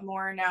a lot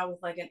more now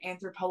with like an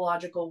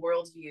anthropological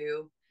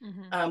worldview.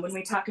 Mm-hmm. When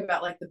we talk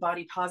about like the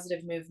body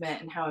positive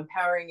movement and how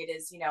empowering it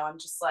is, I'm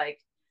just like,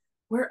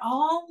 we're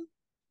all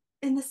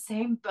in the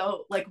same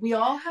boat. Like we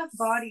all have Yes.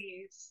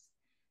 bodies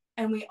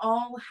and we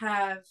all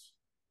have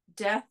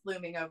death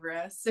looming over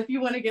us. If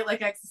you want to get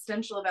like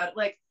existential about it,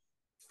 like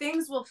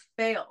things will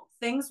fail.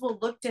 Things will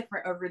look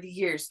different over the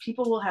years.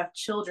 People will have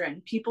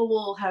children. People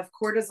will have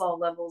cortisol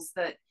levels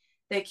that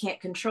they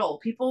can't control.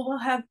 People will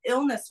have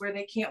illness where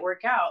they can't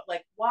work out.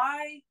 Like,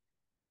 why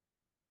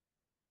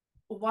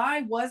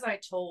was I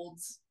told,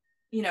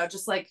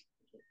 just like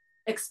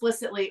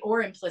explicitly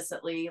or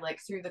implicitly, like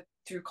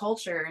through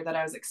culture that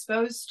I was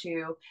exposed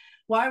to,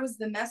 why was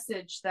the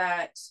message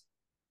that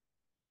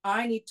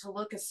I need to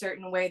look a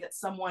certain way, that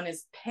someone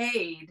is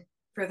paid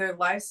for their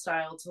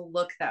lifestyle to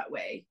look that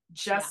way,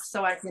 just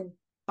so I can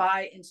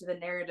buy into the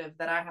narrative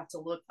that I have to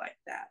look like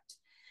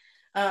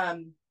that.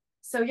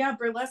 So yeah,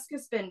 burlesque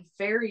has been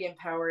very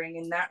empowering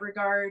in that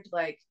regard.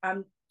 Like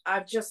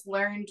I've just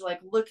learned,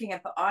 like, looking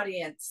at the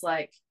audience,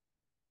 like,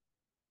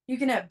 you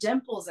can have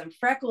dimples and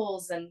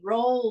freckles and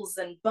rolls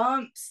and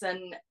bumps,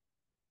 and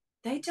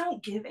they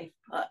don't give a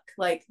fuck.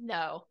 Like,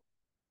 no,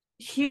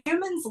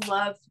 humans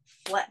love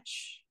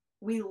flesh.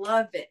 We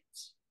love it.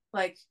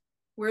 Like,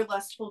 we're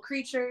lustful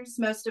creatures,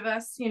 most of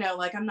us,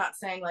 like, I'm not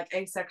saying like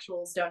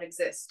asexuals don't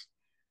exist.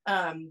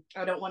 I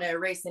don't want to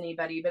erase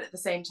anybody, but at the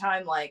same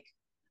time, like,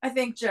 I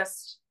think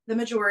just the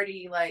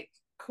majority, like,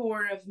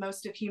 core of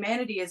most of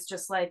humanity is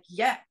just like,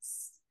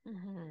 yes.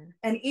 Mm-hmm.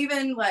 And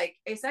even like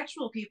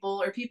asexual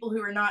people or people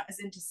who are not as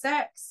into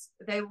sex,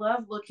 they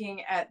love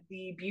looking at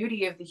the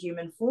beauty of the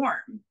human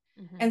form,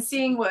 mm-hmm. and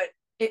seeing what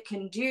it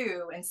can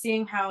do, and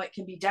seeing how it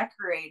can be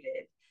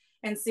decorated,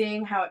 and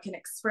seeing how it can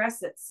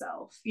express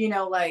itself,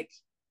 like,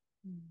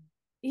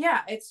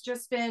 yeah, it's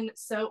just been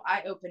so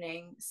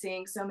eye-opening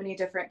seeing so many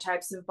different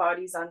types of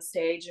bodies on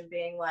stage and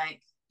being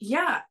like,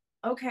 yeah,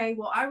 okay,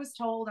 well, I was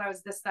told I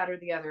was this, that, or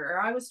the other,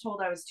 or I was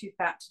told I was too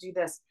fat to do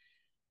this.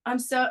 I'm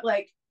so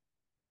like,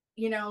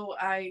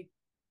 I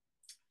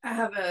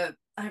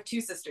have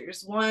two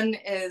sisters. One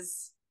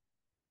is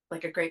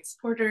like a great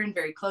supporter and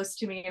very close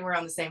to me, and we're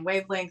on the same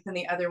wavelength. And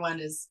the other one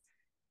is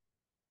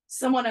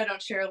someone I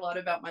don't share a lot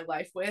about my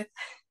life with.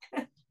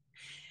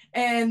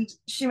 And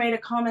she made a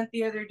comment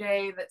the other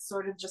day that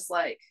sort of just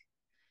like,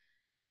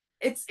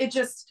 it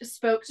just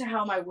spoke to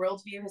how my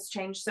worldview has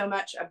changed so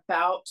much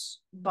about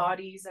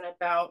bodies and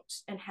about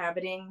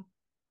inhabiting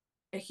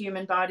a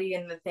human body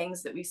and the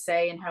things that we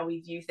say and how we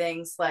view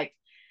things. Like,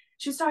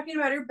 she was talking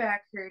about her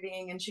back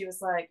hurting, and she was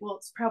like, well,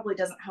 it probably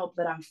doesn't help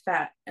that I'm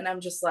fat. And I'm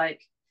just like,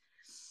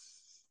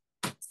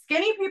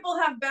 skinny people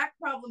have back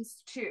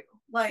problems too.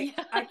 Like,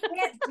 I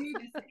can't do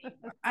this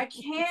anymore. I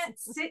can't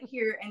sit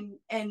here and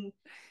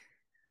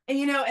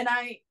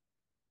I,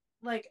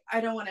 like, I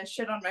don't want to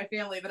shit on my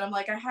family, but I'm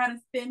like, I had a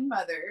thin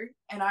mother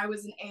and I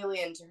was an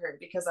alien to her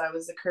because I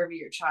was a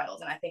curvier child.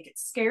 And I think it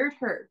scared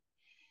her,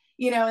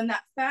 and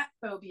that fat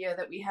phobia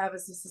that we have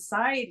as a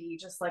society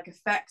just like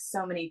affects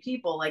so many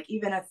people. Like,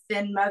 even a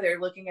thin mother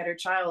looking at her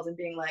child and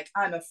being like,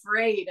 I'm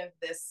afraid of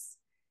this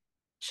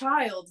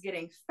child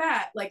getting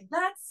fat. Like,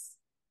 that's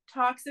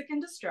toxic and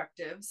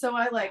destructive. So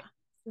I like,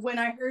 when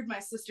I heard my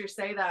sister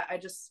say that,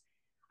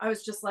 I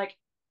was just like,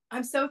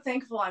 I'm so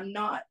thankful I'm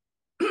not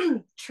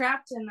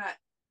trapped in that.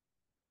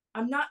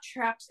 I'm not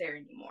trapped there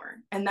anymore.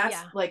 And that's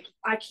like,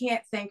 I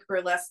can't thank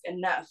burlesque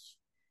enough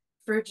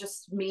for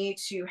just me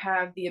to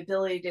have the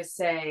ability to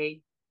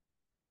say,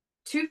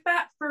 too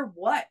fat for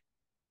what?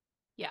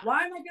 Yeah.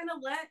 Why am I going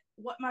to let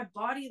what my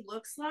body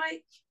looks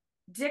like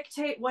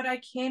dictate what I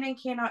can and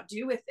cannot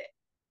do with it?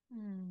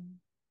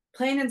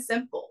 Plain and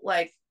simple.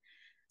 Like,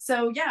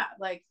 so yeah,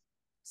 like,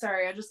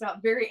 sorry, I just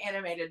got very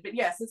animated, but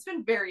yes, it's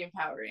been very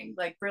empowering.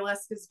 Like,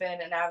 burlesque has been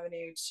an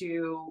avenue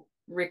to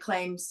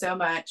reclaim so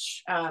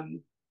much,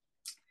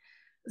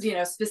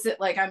 specific,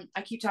 like,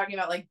 I keep talking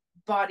about like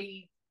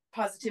body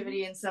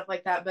positivity and stuff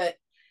like that, but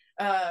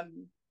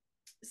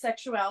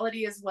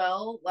sexuality as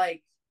well.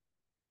 Like,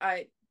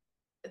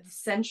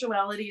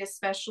 sensuality,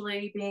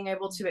 especially being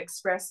able to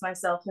express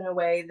myself in a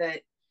way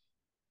that,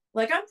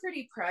 like, I'm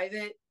pretty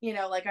private,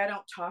 like, I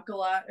don't talk a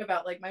lot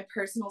about like my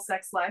personal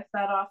sex life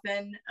that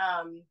often,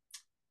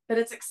 but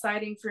it's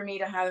exciting for me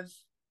to have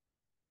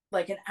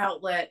like an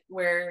outlet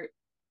where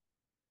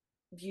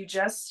you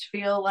just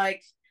feel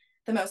like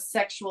the most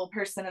sexual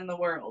person in the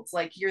world.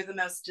 Like, you're the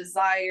most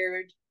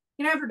desired.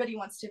 Everybody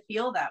wants to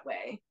feel that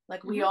way.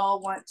 Like, we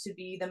all want to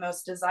be the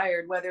most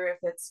desired, whether if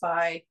it's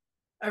by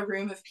a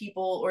room of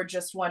people or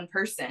just one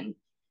person.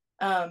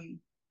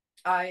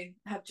 I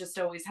have just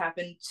always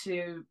happened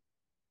to,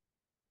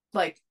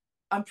 like,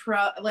 I'm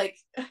like,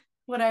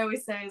 what I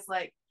always say is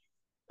like,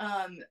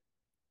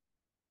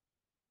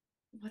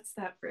 what's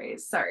that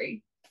phrase?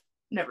 Sorry,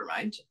 never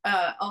mind.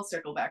 I'll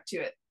circle back to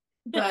it.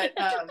 But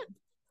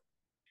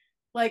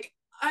like,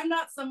 I'm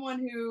not someone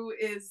who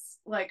is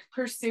like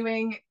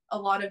pursuing a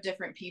lot of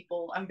different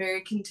people. I'm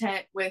very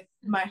content with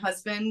my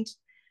husband,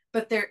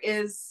 but there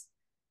is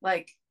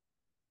like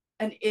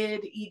an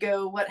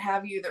ego, what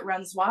have you, that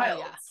runs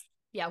wild.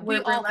 Yeah, we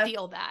all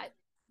feel that.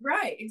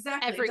 Right,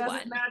 exactly. Everyone. It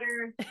doesn't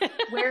matter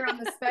where on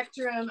the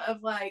spectrum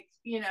of, like,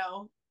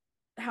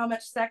 how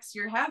much sex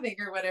you're having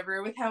or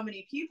whatever with how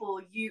many people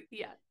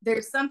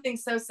there's something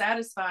so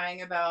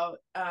satisfying about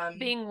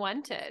being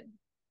wanted.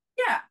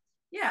 Yeah.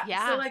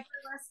 So like,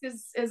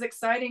 burlesque is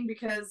exciting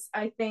because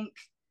I think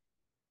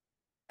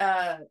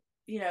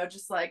you know,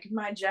 just like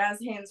my jazz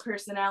hands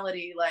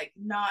personality, like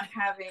not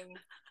having,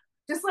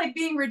 just like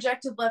being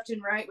rejected left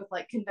and right with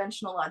like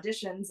conventional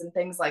auditions and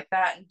things like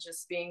that, and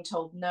just being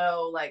told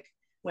no, like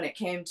when it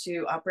came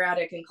to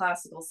operatic and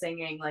classical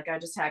singing, like I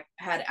just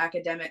had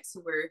academics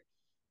who were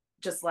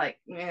just like,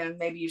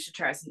 maybe you should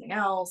try something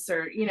else,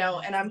 or, you know,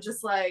 and I'm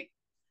just like,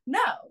 no,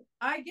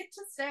 I get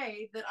to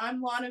say that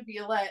I'm Lana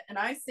Violette and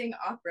I sing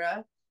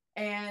opera,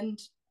 and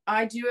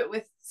I do it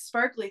with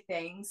sparkly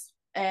things.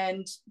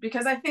 And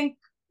because I think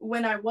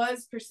when I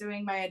was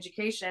pursuing my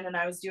education and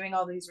I was doing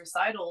all these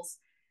recitals,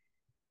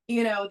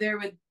 you know, there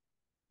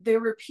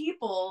were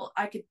people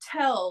I could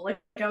tell like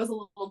I was a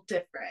little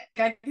different.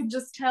 I could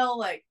just tell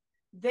like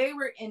they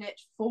were in it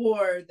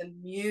for the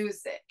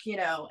music, you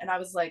know, and I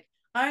was like,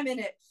 I'm in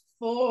it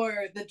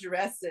for the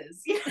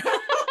dresses, you know?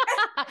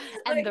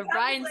 And like, the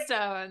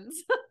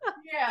rhinestones. Like,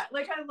 yeah,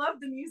 like I love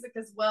the music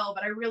as well,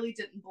 but I really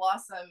didn't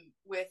blossom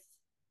with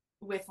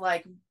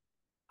like,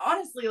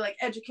 honestly, like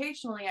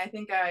educationally, I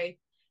think I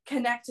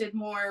connected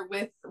more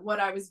with what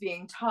I was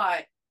being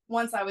taught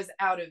once I was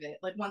out of it.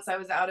 Like once I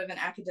was out of an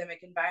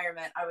academic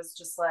environment, I was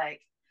just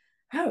like,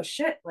 oh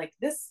shit, like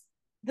this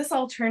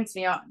all turns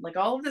me on. Like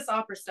all of this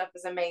opera stuff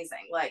is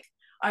amazing. Like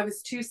I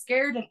was too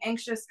scared and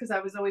anxious because I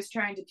was always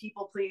trying to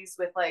people please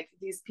with like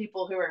these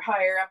people who are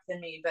higher up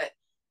than me. But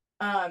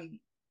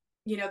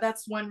you know,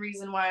 that's one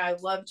reason why I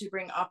love to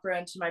bring opera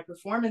into my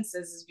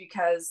performances, is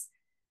because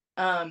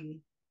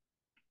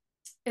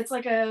it's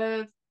like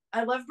I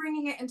love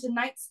bringing it into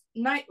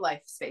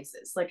nightlife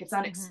spaces. Like it's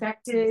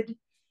unexpected, mm-hmm.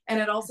 and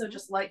it also mm-hmm.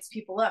 just lights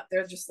people up.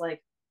 They're just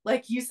like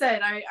you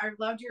said, I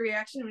loved your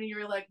reaction when you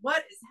were like,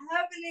 what is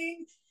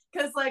happening?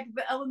 Because like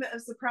the element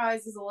of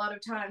surprise is a lot of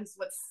times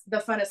what's the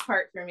funnest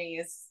part for me.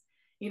 Is,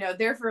 you know,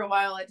 there for a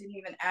while I didn't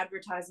even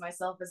advertise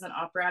myself as an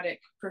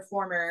operatic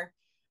performer,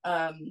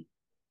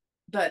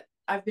 but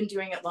I've been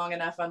doing it long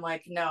enough. I'm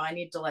like, no, I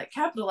need to like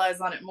capitalize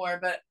on it more.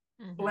 But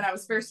mm-hmm. when I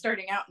was first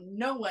starting out,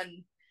 no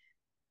one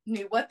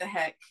knew what the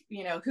heck,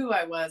 you know, who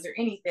I was or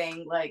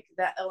anything. Like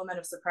that element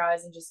of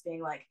surprise and just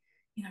being like,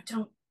 you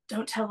know,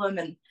 don't tell them.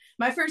 And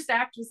my first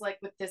act was like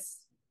with this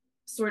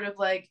sort of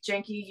like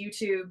janky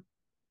YouTube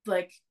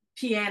like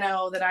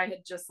piano that I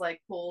had just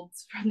like pulled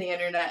from the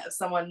internet of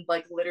someone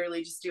like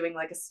literally just doing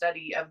like a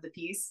study of the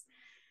piece.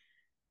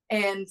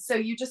 And so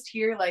you just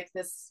hear like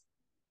this,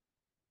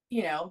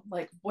 you know,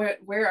 like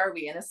where are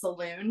we, in a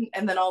saloon?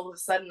 And then all of a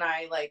sudden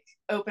I like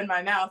open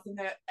my mouth,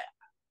 and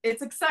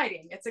it's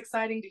exciting. It's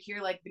exciting to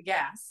hear like the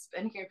gasp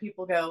and hear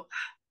people go.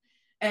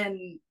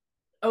 And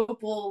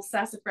Opal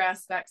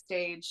Sassafras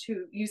backstage,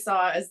 who you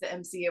saw as the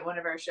MC at one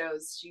of our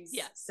shows, she's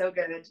so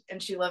good,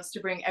 and she loves to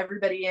bring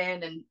everybody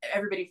in, and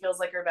everybody feels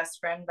like her best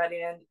friend by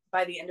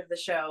the end of the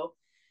show.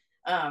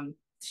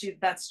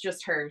 That's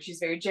just her. She's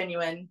very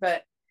genuine.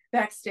 But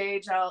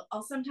backstage,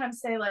 I'll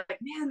sometimes say like,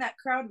 man, that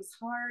crowd was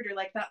hard, or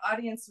like that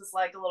audience was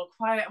like a little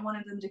quiet. I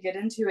wanted them to get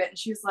into it, and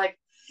she was like,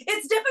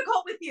 it's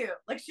difficult with you.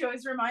 Like she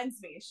always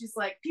reminds me. She's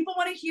like, people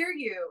want to hear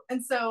you,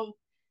 and so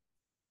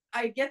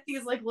I get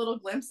these like little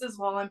glimpses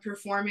while I'm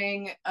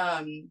performing.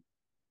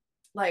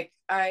 Like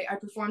I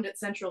performed at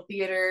Central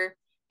Theater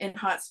in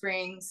Hot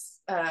Springs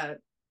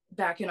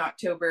back in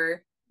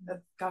October.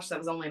 Gosh, that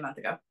was only a month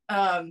ago.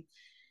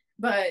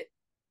 But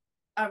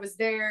I was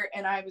there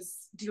and I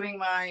was doing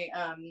my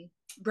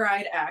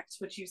bride act,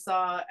 which you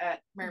saw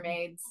at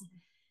Mermaids.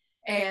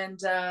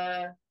 And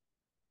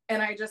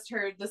I just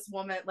heard this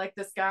woman, like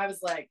this guy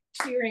was like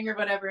cheering or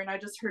whatever, and I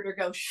just heard her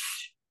go,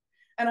 shh.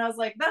 And I was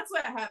like, that's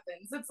what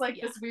happens. It's like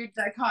this weird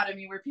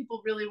dichotomy where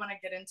people really want to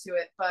get into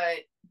it, but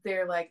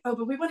they're like, oh,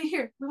 but we want to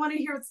hear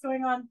what's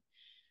going on.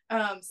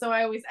 So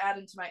I always add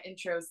into my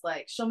intros,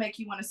 like, she'll make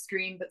you want to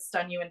scream, but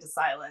stun you into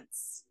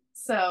silence.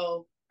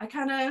 So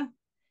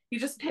you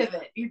just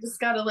pivot. You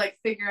just got to like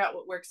figure out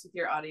what works with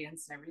your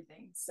audience and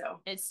everything. So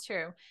it's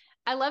true.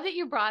 I love that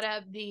you brought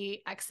up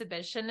the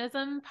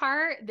exhibitionism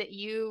part, that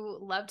you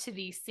love to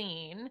be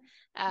seen.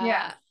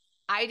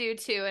 I do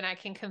too. And I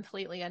can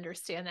completely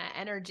understand that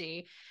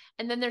energy.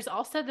 And then there's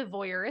also the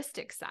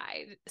voyeuristic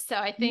side. So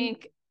I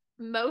think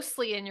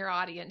mostly in your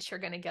audience, you're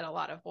going to get a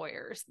lot of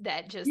voyeurs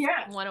that just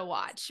want to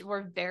watch.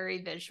 We're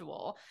very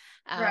visual.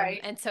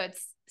 Right. And so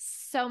it's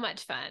so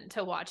much fun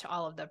to watch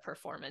all of the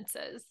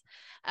performances.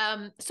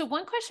 So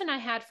one question I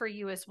had for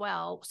you as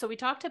well. So we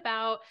talked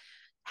about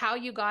how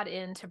you got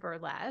into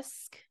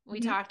burlesque.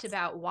 We talked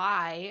about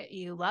why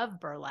you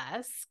love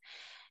burlesque.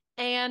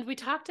 And we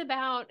talked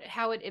about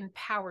how it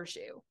empowers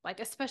you,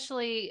 like,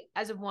 especially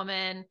as a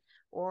woman,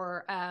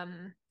 or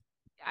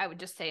I would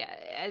just say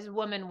as a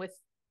woman with,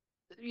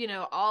 you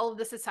know, all of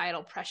the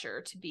societal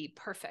pressure to be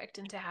perfect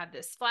and to have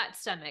this flat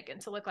stomach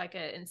and to look like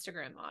an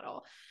Instagram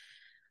model.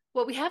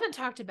 What we haven't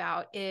talked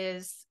about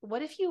is,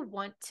 what if you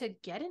want to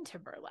get into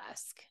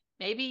burlesque?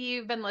 Maybe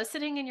you've been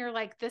listening and you're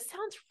like, this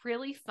sounds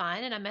really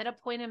fun. And I'm at a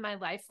point in my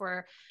life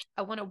where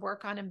I want to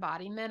work on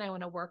embodiment. I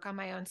want to work on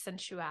my own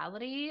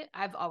sensuality.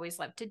 I've always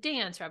loved to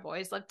dance, or I've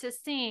always loved to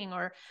sing,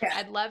 or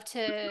I'd love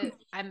to,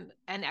 I'm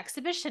an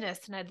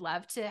exhibitionist and I'd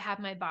love to have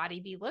my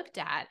body be looked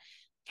at.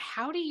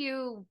 How do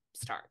you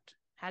start?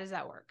 How does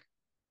that work?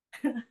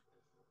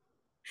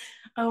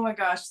 Oh my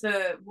gosh.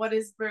 What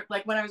is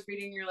like when I was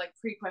reading your like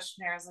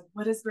pre-questionnaire, I was like,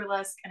 what is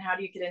burlesque and how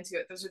do you get into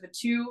it? Those are the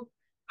two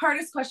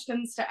hardest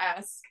questions to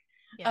ask.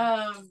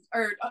 Yeah.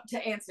 Or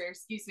to answer,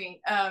 excuse me.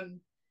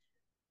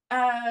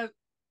 Uh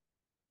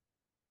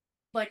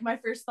like my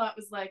first thought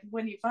was like,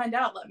 when you find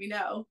out, let me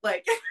know.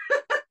 Like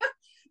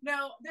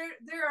no,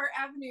 there are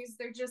avenues.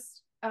 They're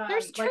just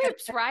There's like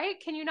troops, right?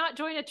 Can you not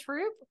join a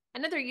troop? I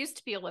know there used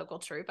to be a local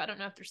troop. I don't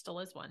know if there still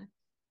is one.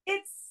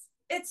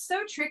 it's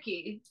so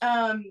tricky.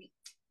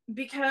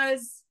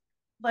 Because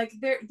like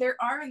there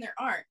are and there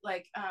aren't.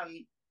 Like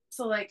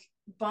so like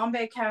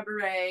Bombay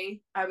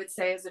Cabaret, I would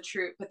say, is a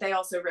troupe, but they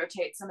also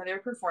rotate some of their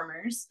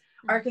performers.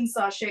 Mm-hmm.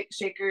 Arkansas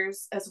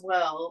Shakers as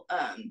well.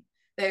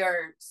 They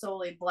are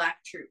solely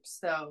Black troops,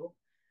 though.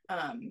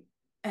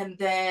 And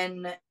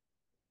then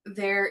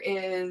there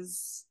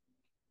is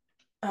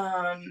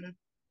um,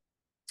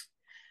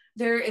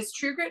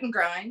 True Grit and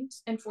Grind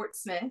in Fort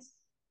Smith.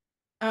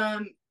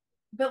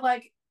 But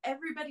like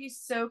everybody's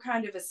so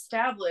kind of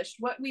established.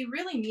 What we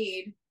really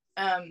need,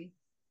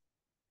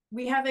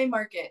 we have a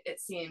market, it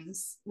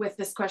seems, with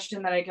this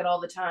question that I get all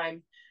the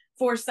time,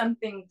 for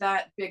something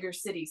that bigger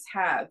cities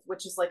have,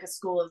 which is like a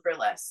school of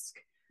burlesque.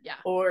 Yeah.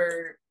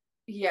 Or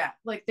yeah,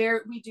 like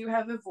there we do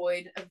have a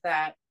void of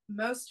that.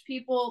 Most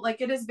people,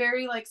 like, it is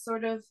very like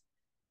sort of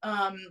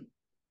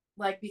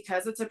like,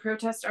 because it's a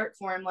protest art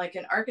form, like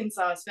in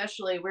Arkansas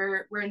especially,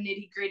 we're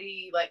nitty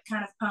gritty, like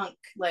kind of punk,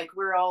 like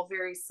we're all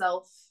very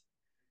self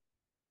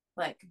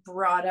like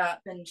brought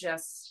up and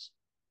just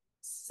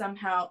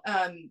somehow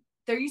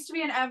there used to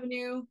be an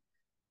avenue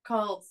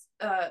called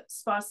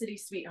Spa City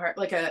Sweetheart,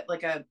 like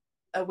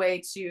a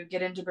way to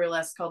get into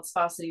burlesque called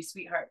Spa City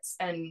Sweethearts,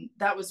 and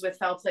that was with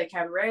Foul Play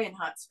Cabaret in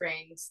Hot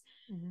Springs.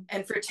 Mm-hmm.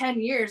 And for 10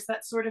 years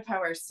that's sort of how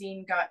our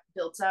scene got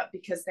built up,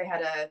 because they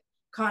had a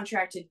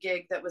contracted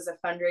gig that was a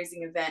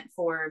fundraising event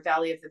for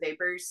Valley of the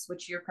Vapors,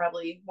 which you're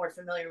probably more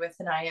familiar with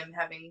than I am,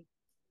 having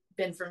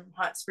been from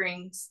Hot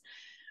Springs.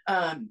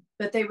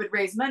 But they would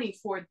raise money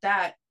for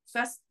that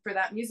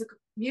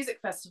music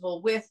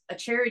festival with a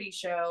charity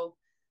show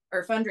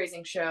or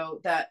fundraising show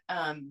that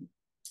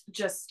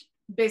just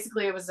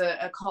basically it was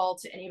a call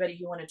to anybody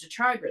who wanted to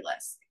try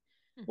burlesque.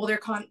 Mm-hmm. Well,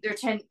 they're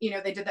 10,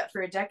 they did that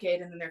for a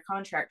decade and then their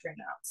contract ran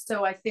out.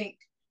 So I think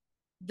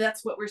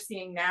that's what we're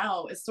seeing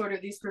now, is sort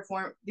of these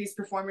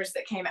performers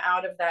that came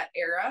out of that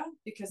era,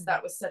 because mm-hmm.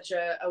 that was such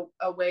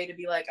a way to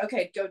be like,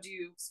 okay, go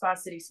do Spa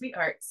City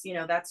Sweethearts,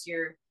 that's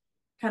your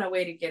kind of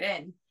way to get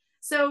in.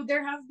 So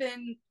there have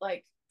been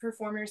like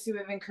performers who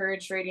have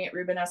encouraged Radiant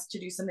Rubenesque to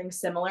do something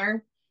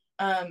similar.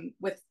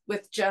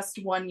 With just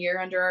 1 year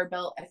under our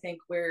belt, I think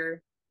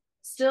we're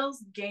still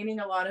gaining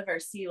a lot of our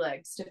sea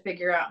legs to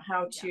figure out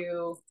how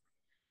to,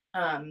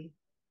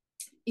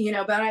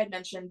 but I had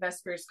mentioned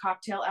Vesper's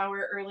cocktail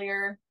hour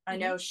earlier. Mm-hmm. I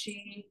know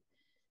she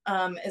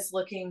is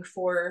looking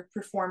for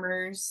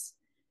performers.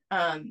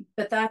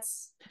 But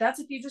that's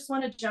if you just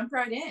want to jump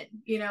right in,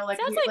 like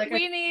sounds like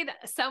we need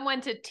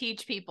someone to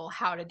teach people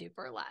how to do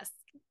burlesque.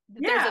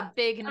 Yeah. There's a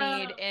big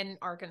need in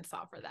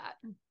Arkansas for that.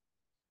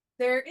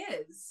 There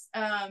is.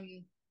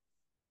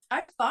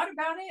 I've thought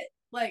about it.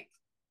 Like,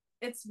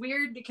 it's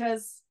weird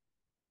because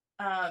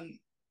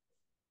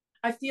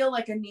I feel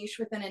like a niche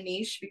within a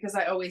niche, because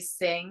I always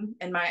sing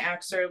and my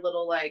acts are a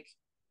little like,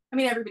 I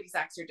mean, everybody's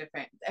acts are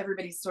different.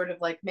 Everybody's sort of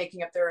like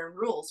making up their own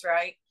rules,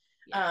 right?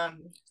 Yeah.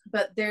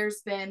 But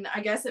there's been,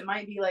 I guess it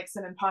might be like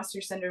some imposter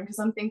syndrome, because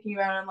I'm thinking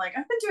about it, I'm like,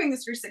 I've been doing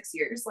this for 6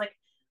 years. Like,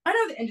 I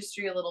know the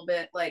industry a little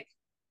bit. Like,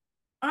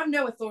 I'm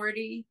no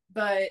authority,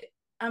 but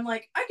I'm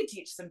like, I could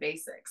teach some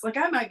basics. Like,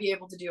 I might be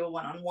able to do a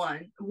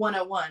 101,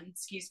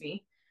 excuse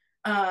me.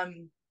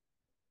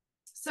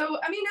 So,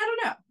 I mean, I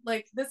don't know.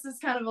 Like, this is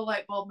kind of a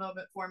light bulb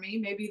moment for me.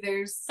 Maybe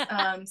there's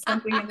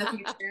something in the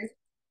future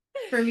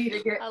for me to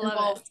get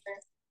involved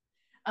with.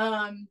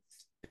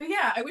 But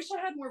yeah, I wish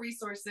I had more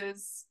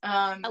resources.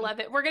 I love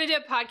it. We're going to do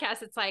a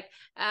podcast. It's like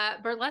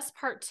Burlesque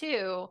Part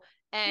 2.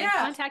 And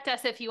contact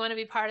us if you want to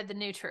be part of the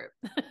new troupe.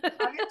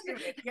 I'm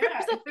into it. Yeah.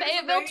 There's a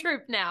Fayetteville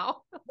troupe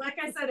now. Like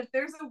I said, if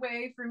there's a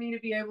way for me to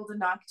be able to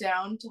knock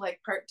down to like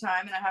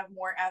part-time, and I have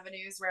more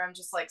avenues where I'm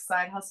just like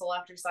side hustle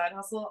after side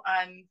hustle,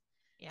 I'm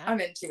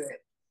into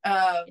it.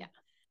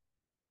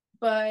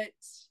 But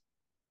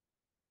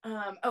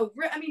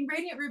I mean,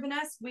 Radiant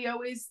Rubenesque, we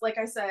always, like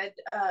I said,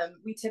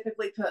 we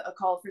typically put a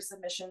call for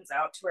submissions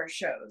out to our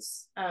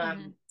shows.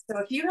 So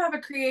if you have a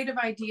creative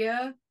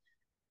idea,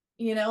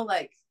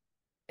 like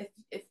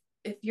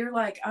if you're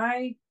like,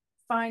 I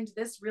find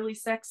this really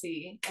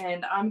sexy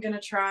and I'm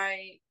gonna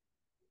try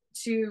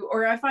to,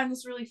 or I find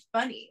this really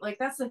funny, like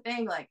that's the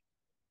thing, like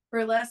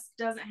burlesque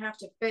doesn't have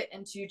to fit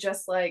into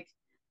just like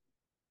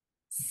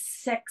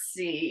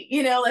sexy,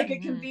 like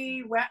it can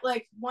be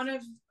like one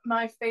of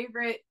my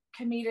favorite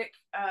comedic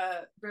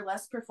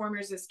burlesque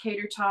performers is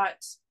Cater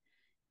Tot,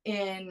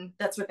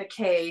 that's with a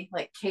K,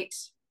 like Kate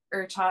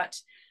Tot.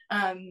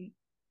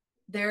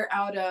 They're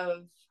out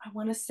of, I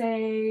want to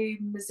say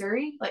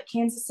Missouri, like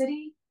Kansas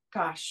City,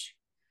 gosh.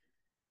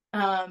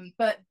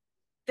 But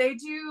they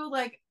do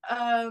like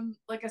a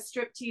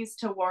striptease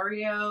to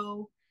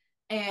Wario,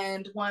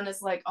 and one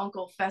is like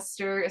Uncle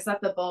Fester. Is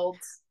that the bald?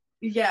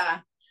 Yeah.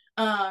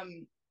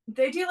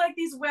 They do like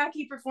these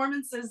wacky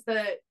performances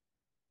that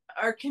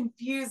are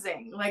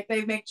confusing. Like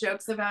they make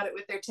jokes about it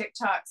with their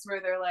TikToks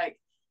where they're like,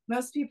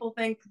 most people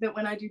think that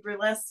when I do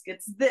burlesque,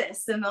 it's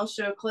this, and they'll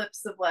show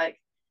clips of like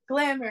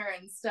glamour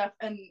and stuff,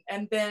 and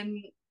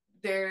then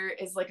there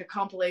is like a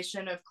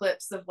compilation of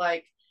clips of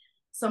like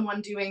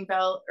someone doing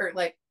or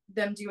like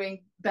them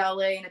doing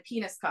ballet in a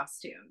penis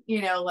costume,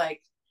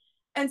 like,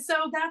 and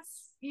so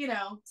that's,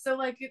 so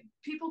like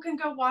people can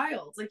go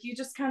wild. Like you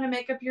just kind of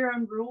make up your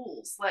own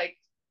rules. Like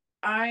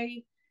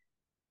I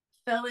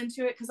fell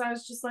into it because I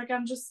was just like,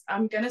 I'm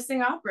gonna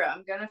sing opera.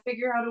 I'm gonna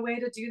figure out a way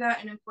to do that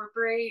and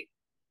incorporate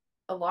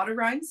a lot of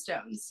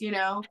rhinestones, so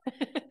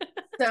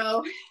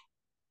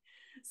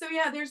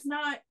yeah, there's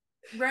not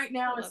right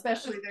now,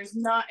 especially that. There's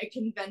not a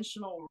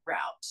conventional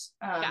route.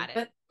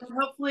 But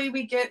hopefully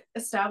we get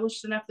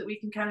established enough that we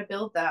can kind of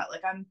build that.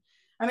 Like I'm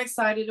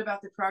excited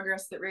about the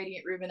progress that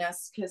Radiant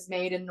Rubenesque has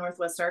made in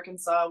Northwest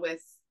Arkansas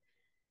with,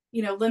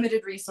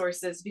 limited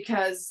resources,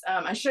 because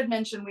I should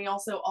mention we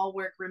also all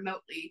work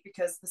remotely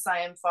because the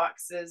Siam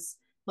Fox is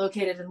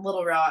located in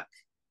Little Rock.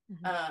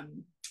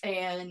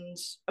 And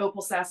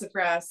Opal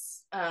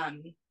Sassafras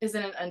is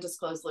in an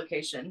undisclosed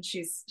location.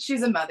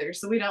 She's a mother,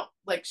 so we don't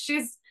like,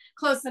 she's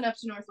close enough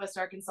to Northwest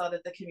Arkansas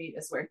that the commute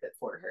is worth it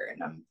for her,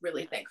 and I'm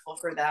really thankful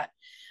for that.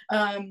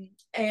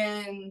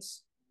 And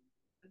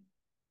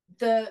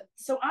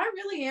so I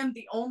really am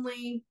the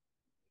only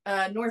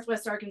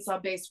Northwest Arkansas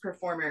based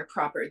performer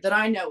proper that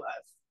I know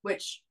of,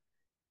 which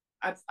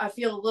I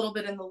feel a little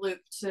bit in the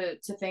loop to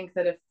think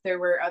that if there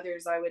were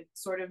others, I would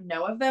sort of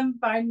know of them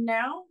by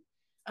now.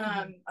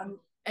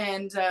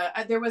 And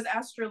there was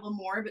Astra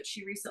Lamore, but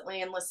she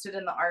recently enlisted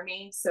in the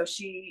Army, so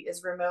she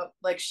is remote.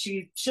 Like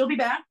she'll be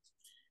back,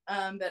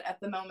 but at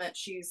the moment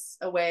she's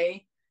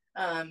away.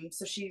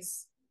 So she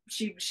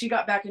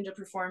got back into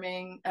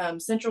performing.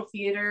 Central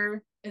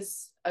Theater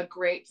is a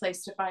great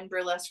place to find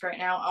burlesque right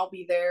now. I'll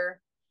be there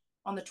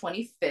on the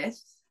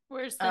 25th.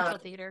 Where's Central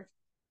Theater?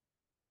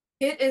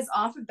 It is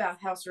off of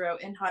Bathhouse Row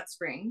in Hot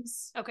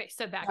Springs. Okay,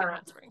 so back in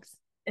Hot Springs.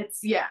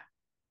 It's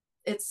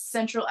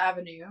Central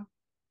Avenue.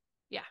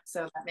 Yeah.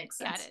 So that makes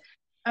sense.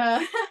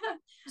 Got it.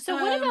 So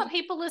what about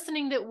people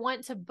listening that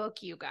want to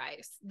book you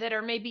guys that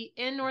are maybe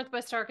in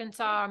Northwest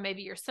Arkansas, or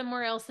maybe you're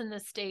somewhere else in the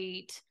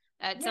state?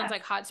 It sounds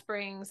like Hot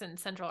Springs and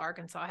Central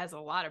Arkansas has a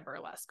lot of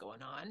burlesque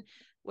going on,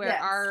 where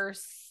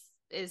ours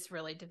is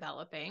really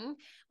developing,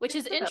 which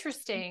is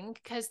interesting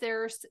because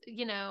there's,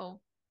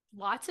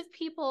 lots of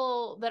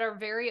people that are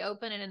very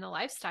open and in the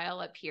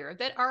lifestyle up here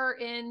that are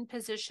in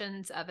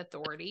positions of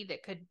authority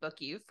that could book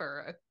you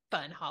for a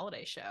fun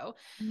holiday show.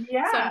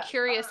 Yeah. So I'm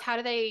curious, how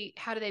do they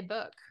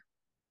book?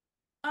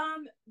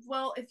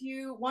 Well, if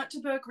you want to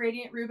book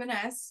Radiant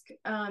Rubenesque,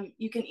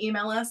 you can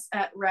email us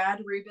at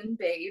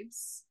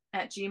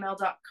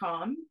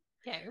radrubenbabes@gmail.com.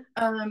 Okay.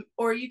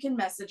 Or you can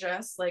message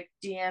us, like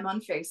DM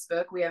on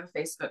Facebook. We have a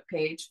Facebook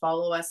page.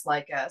 Follow us,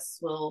 like us.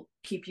 We'll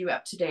keep you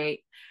up to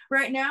date.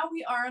 Right now,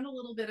 we are on a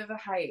little bit of a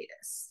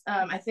hiatus.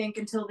 I think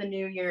until the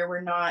new year,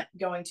 we're not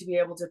going to be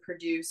able to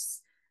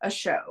produce a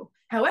show.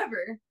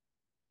 However,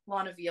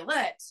 Lana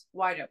Violette,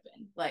 wide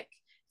open. Like,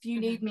 if you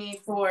need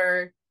me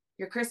for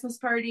your Christmas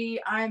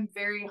party, I'm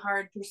very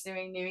hard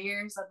pursuing New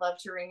Year's. I'd love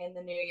to ring in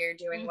the new year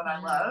doing what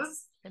I love.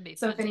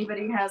 So if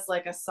anybody has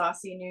like a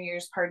saucy New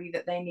Year's party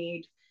that they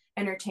need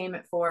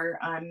entertainment for,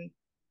 I'm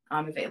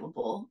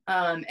available.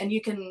 And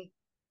you can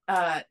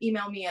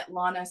email me at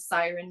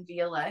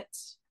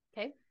lanasirenviolette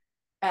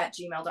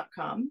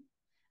 @gmail.com.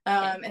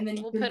 And then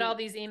we'll put all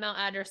these email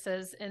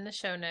addresses in the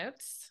show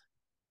notes.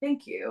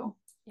 Thank you.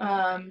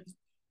 And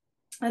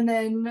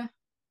then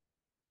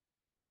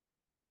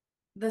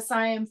the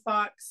Siam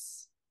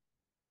Fox,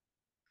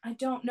 I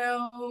don't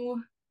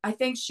know. I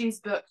think she's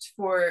booked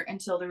for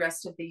until the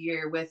rest of the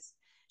year.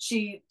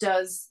 She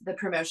does the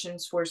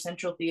promotions for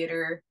Central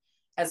Theater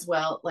as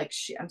well. Like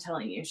I'm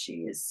telling you,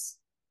 she is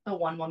a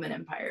one-woman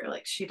empire.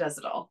 Like she does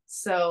it all.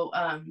 So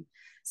I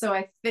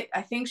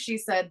think she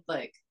said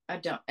like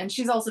and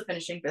she's also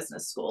finishing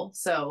business school.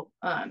 So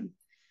I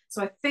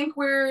think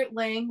we're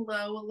laying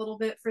low a little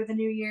bit for the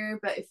new year.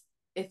 But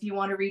if you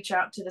want to reach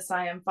out to the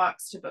Siam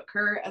Fox to book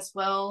her as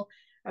well,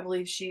 I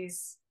believe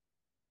she's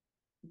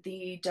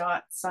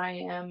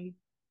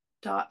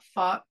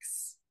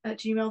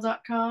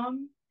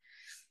the.siam.fox@gmail.com.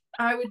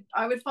 I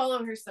would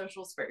follow her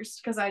socials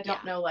first because I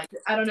don't know, like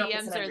I don't know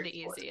if DMs are the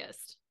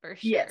easiest for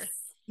sure.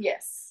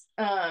 Yes.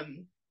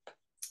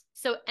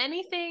 So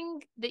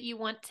anything that you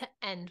want to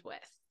end with?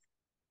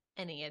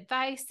 Any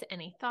advice,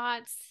 any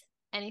thoughts,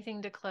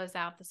 anything to close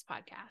out this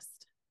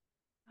podcast?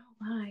 Oh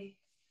my.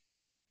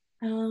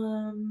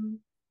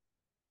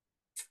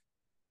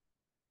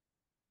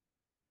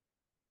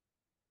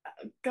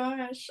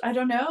 Gosh, I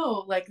don't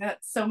know. Like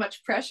that's so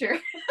much pressure.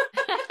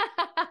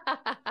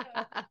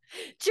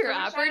 It's your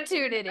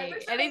opportunity.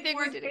 Anything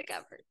we didn't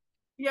cover.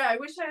 Yeah, I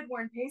wish I had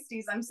worn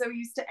pasties. I'm so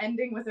used to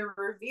ending with a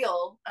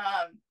reveal,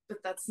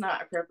 but that's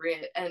not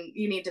appropriate, and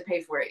you need to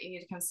pay for it. You need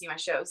to come see my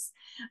shows.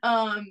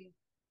 Um,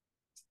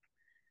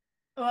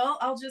 well,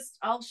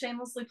 I'll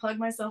shamelessly plug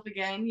myself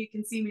again. You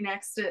can see me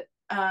next at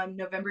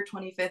November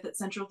 25th at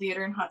Central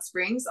Theater in Hot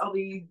Springs.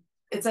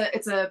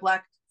 It's a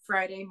Black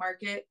Friday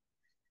market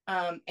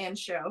and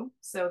show,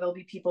 so there'll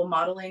be people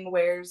modeling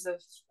wares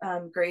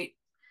of great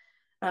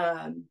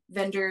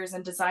vendors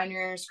and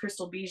designers,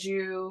 Crystal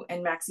Bijou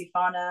and Maxi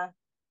Fauna.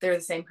 They're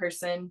the same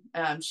person.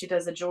 She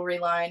does a jewelry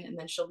line, and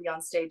then she'll be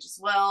on stage as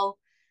well.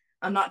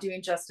 I'm not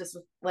doing justice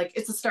with, like,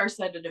 it's a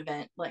star-studded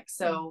event, like,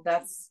 so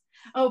that's,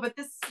 oh, but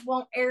this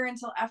won't air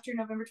until after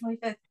November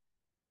 25th.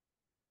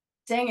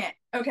 Dang it.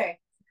 Okay.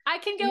 I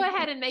can go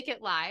ahead and make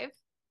it live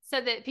so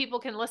that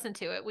people can listen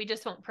to it. We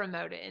just won't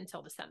promote it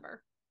until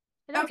December.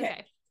 And that's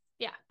okay.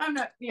 Yeah. I'm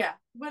not, yeah,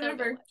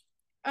 whatever.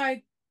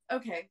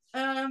 Okay.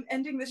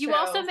 Ending the show. You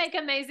also make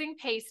amazing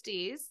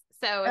pasties.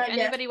 So if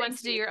anybody wants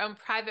to do your own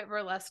private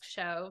burlesque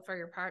show for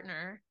your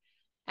partner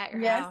at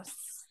your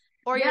house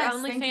or your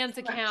OnlyFans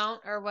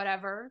account or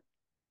whatever.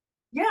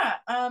 Yeah.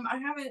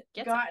 I haven't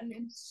gotten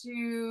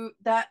into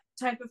that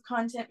type of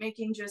content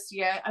making just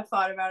yet. I've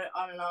thought about it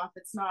on and off.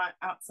 It's not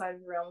outside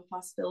of the realm of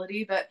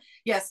possibility, but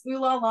yes,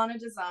 Ula Lana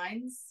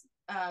Designs.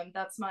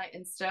 That's my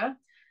Insta.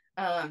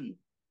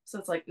 So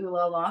it's like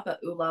Ula La, but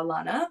Ula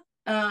Lana.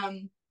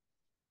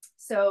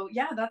 So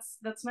yeah,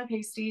 that's my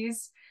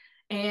pasties,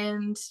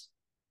 and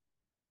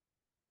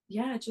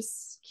yeah,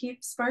 just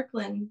keep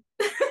sparkling.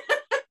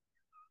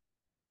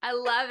 I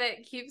love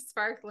it. Keep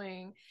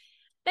sparkling.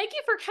 Thank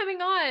you for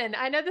coming on.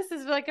 I know this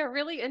is like a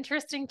really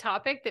interesting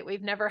topic that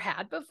we've never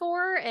had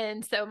before.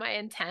 And so my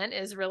intent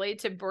is really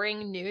to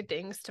bring new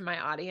things to my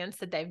audience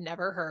that they've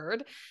never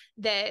heard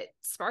that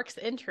sparks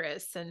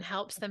interest and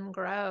helps them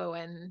grow.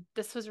 And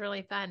this was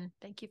really fun.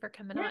 Thank you for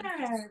coming on.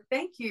 Yeah,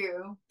 thank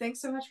you.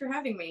 Thanks so much for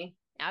having me.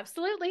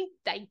 Absolutely.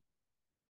 Bye.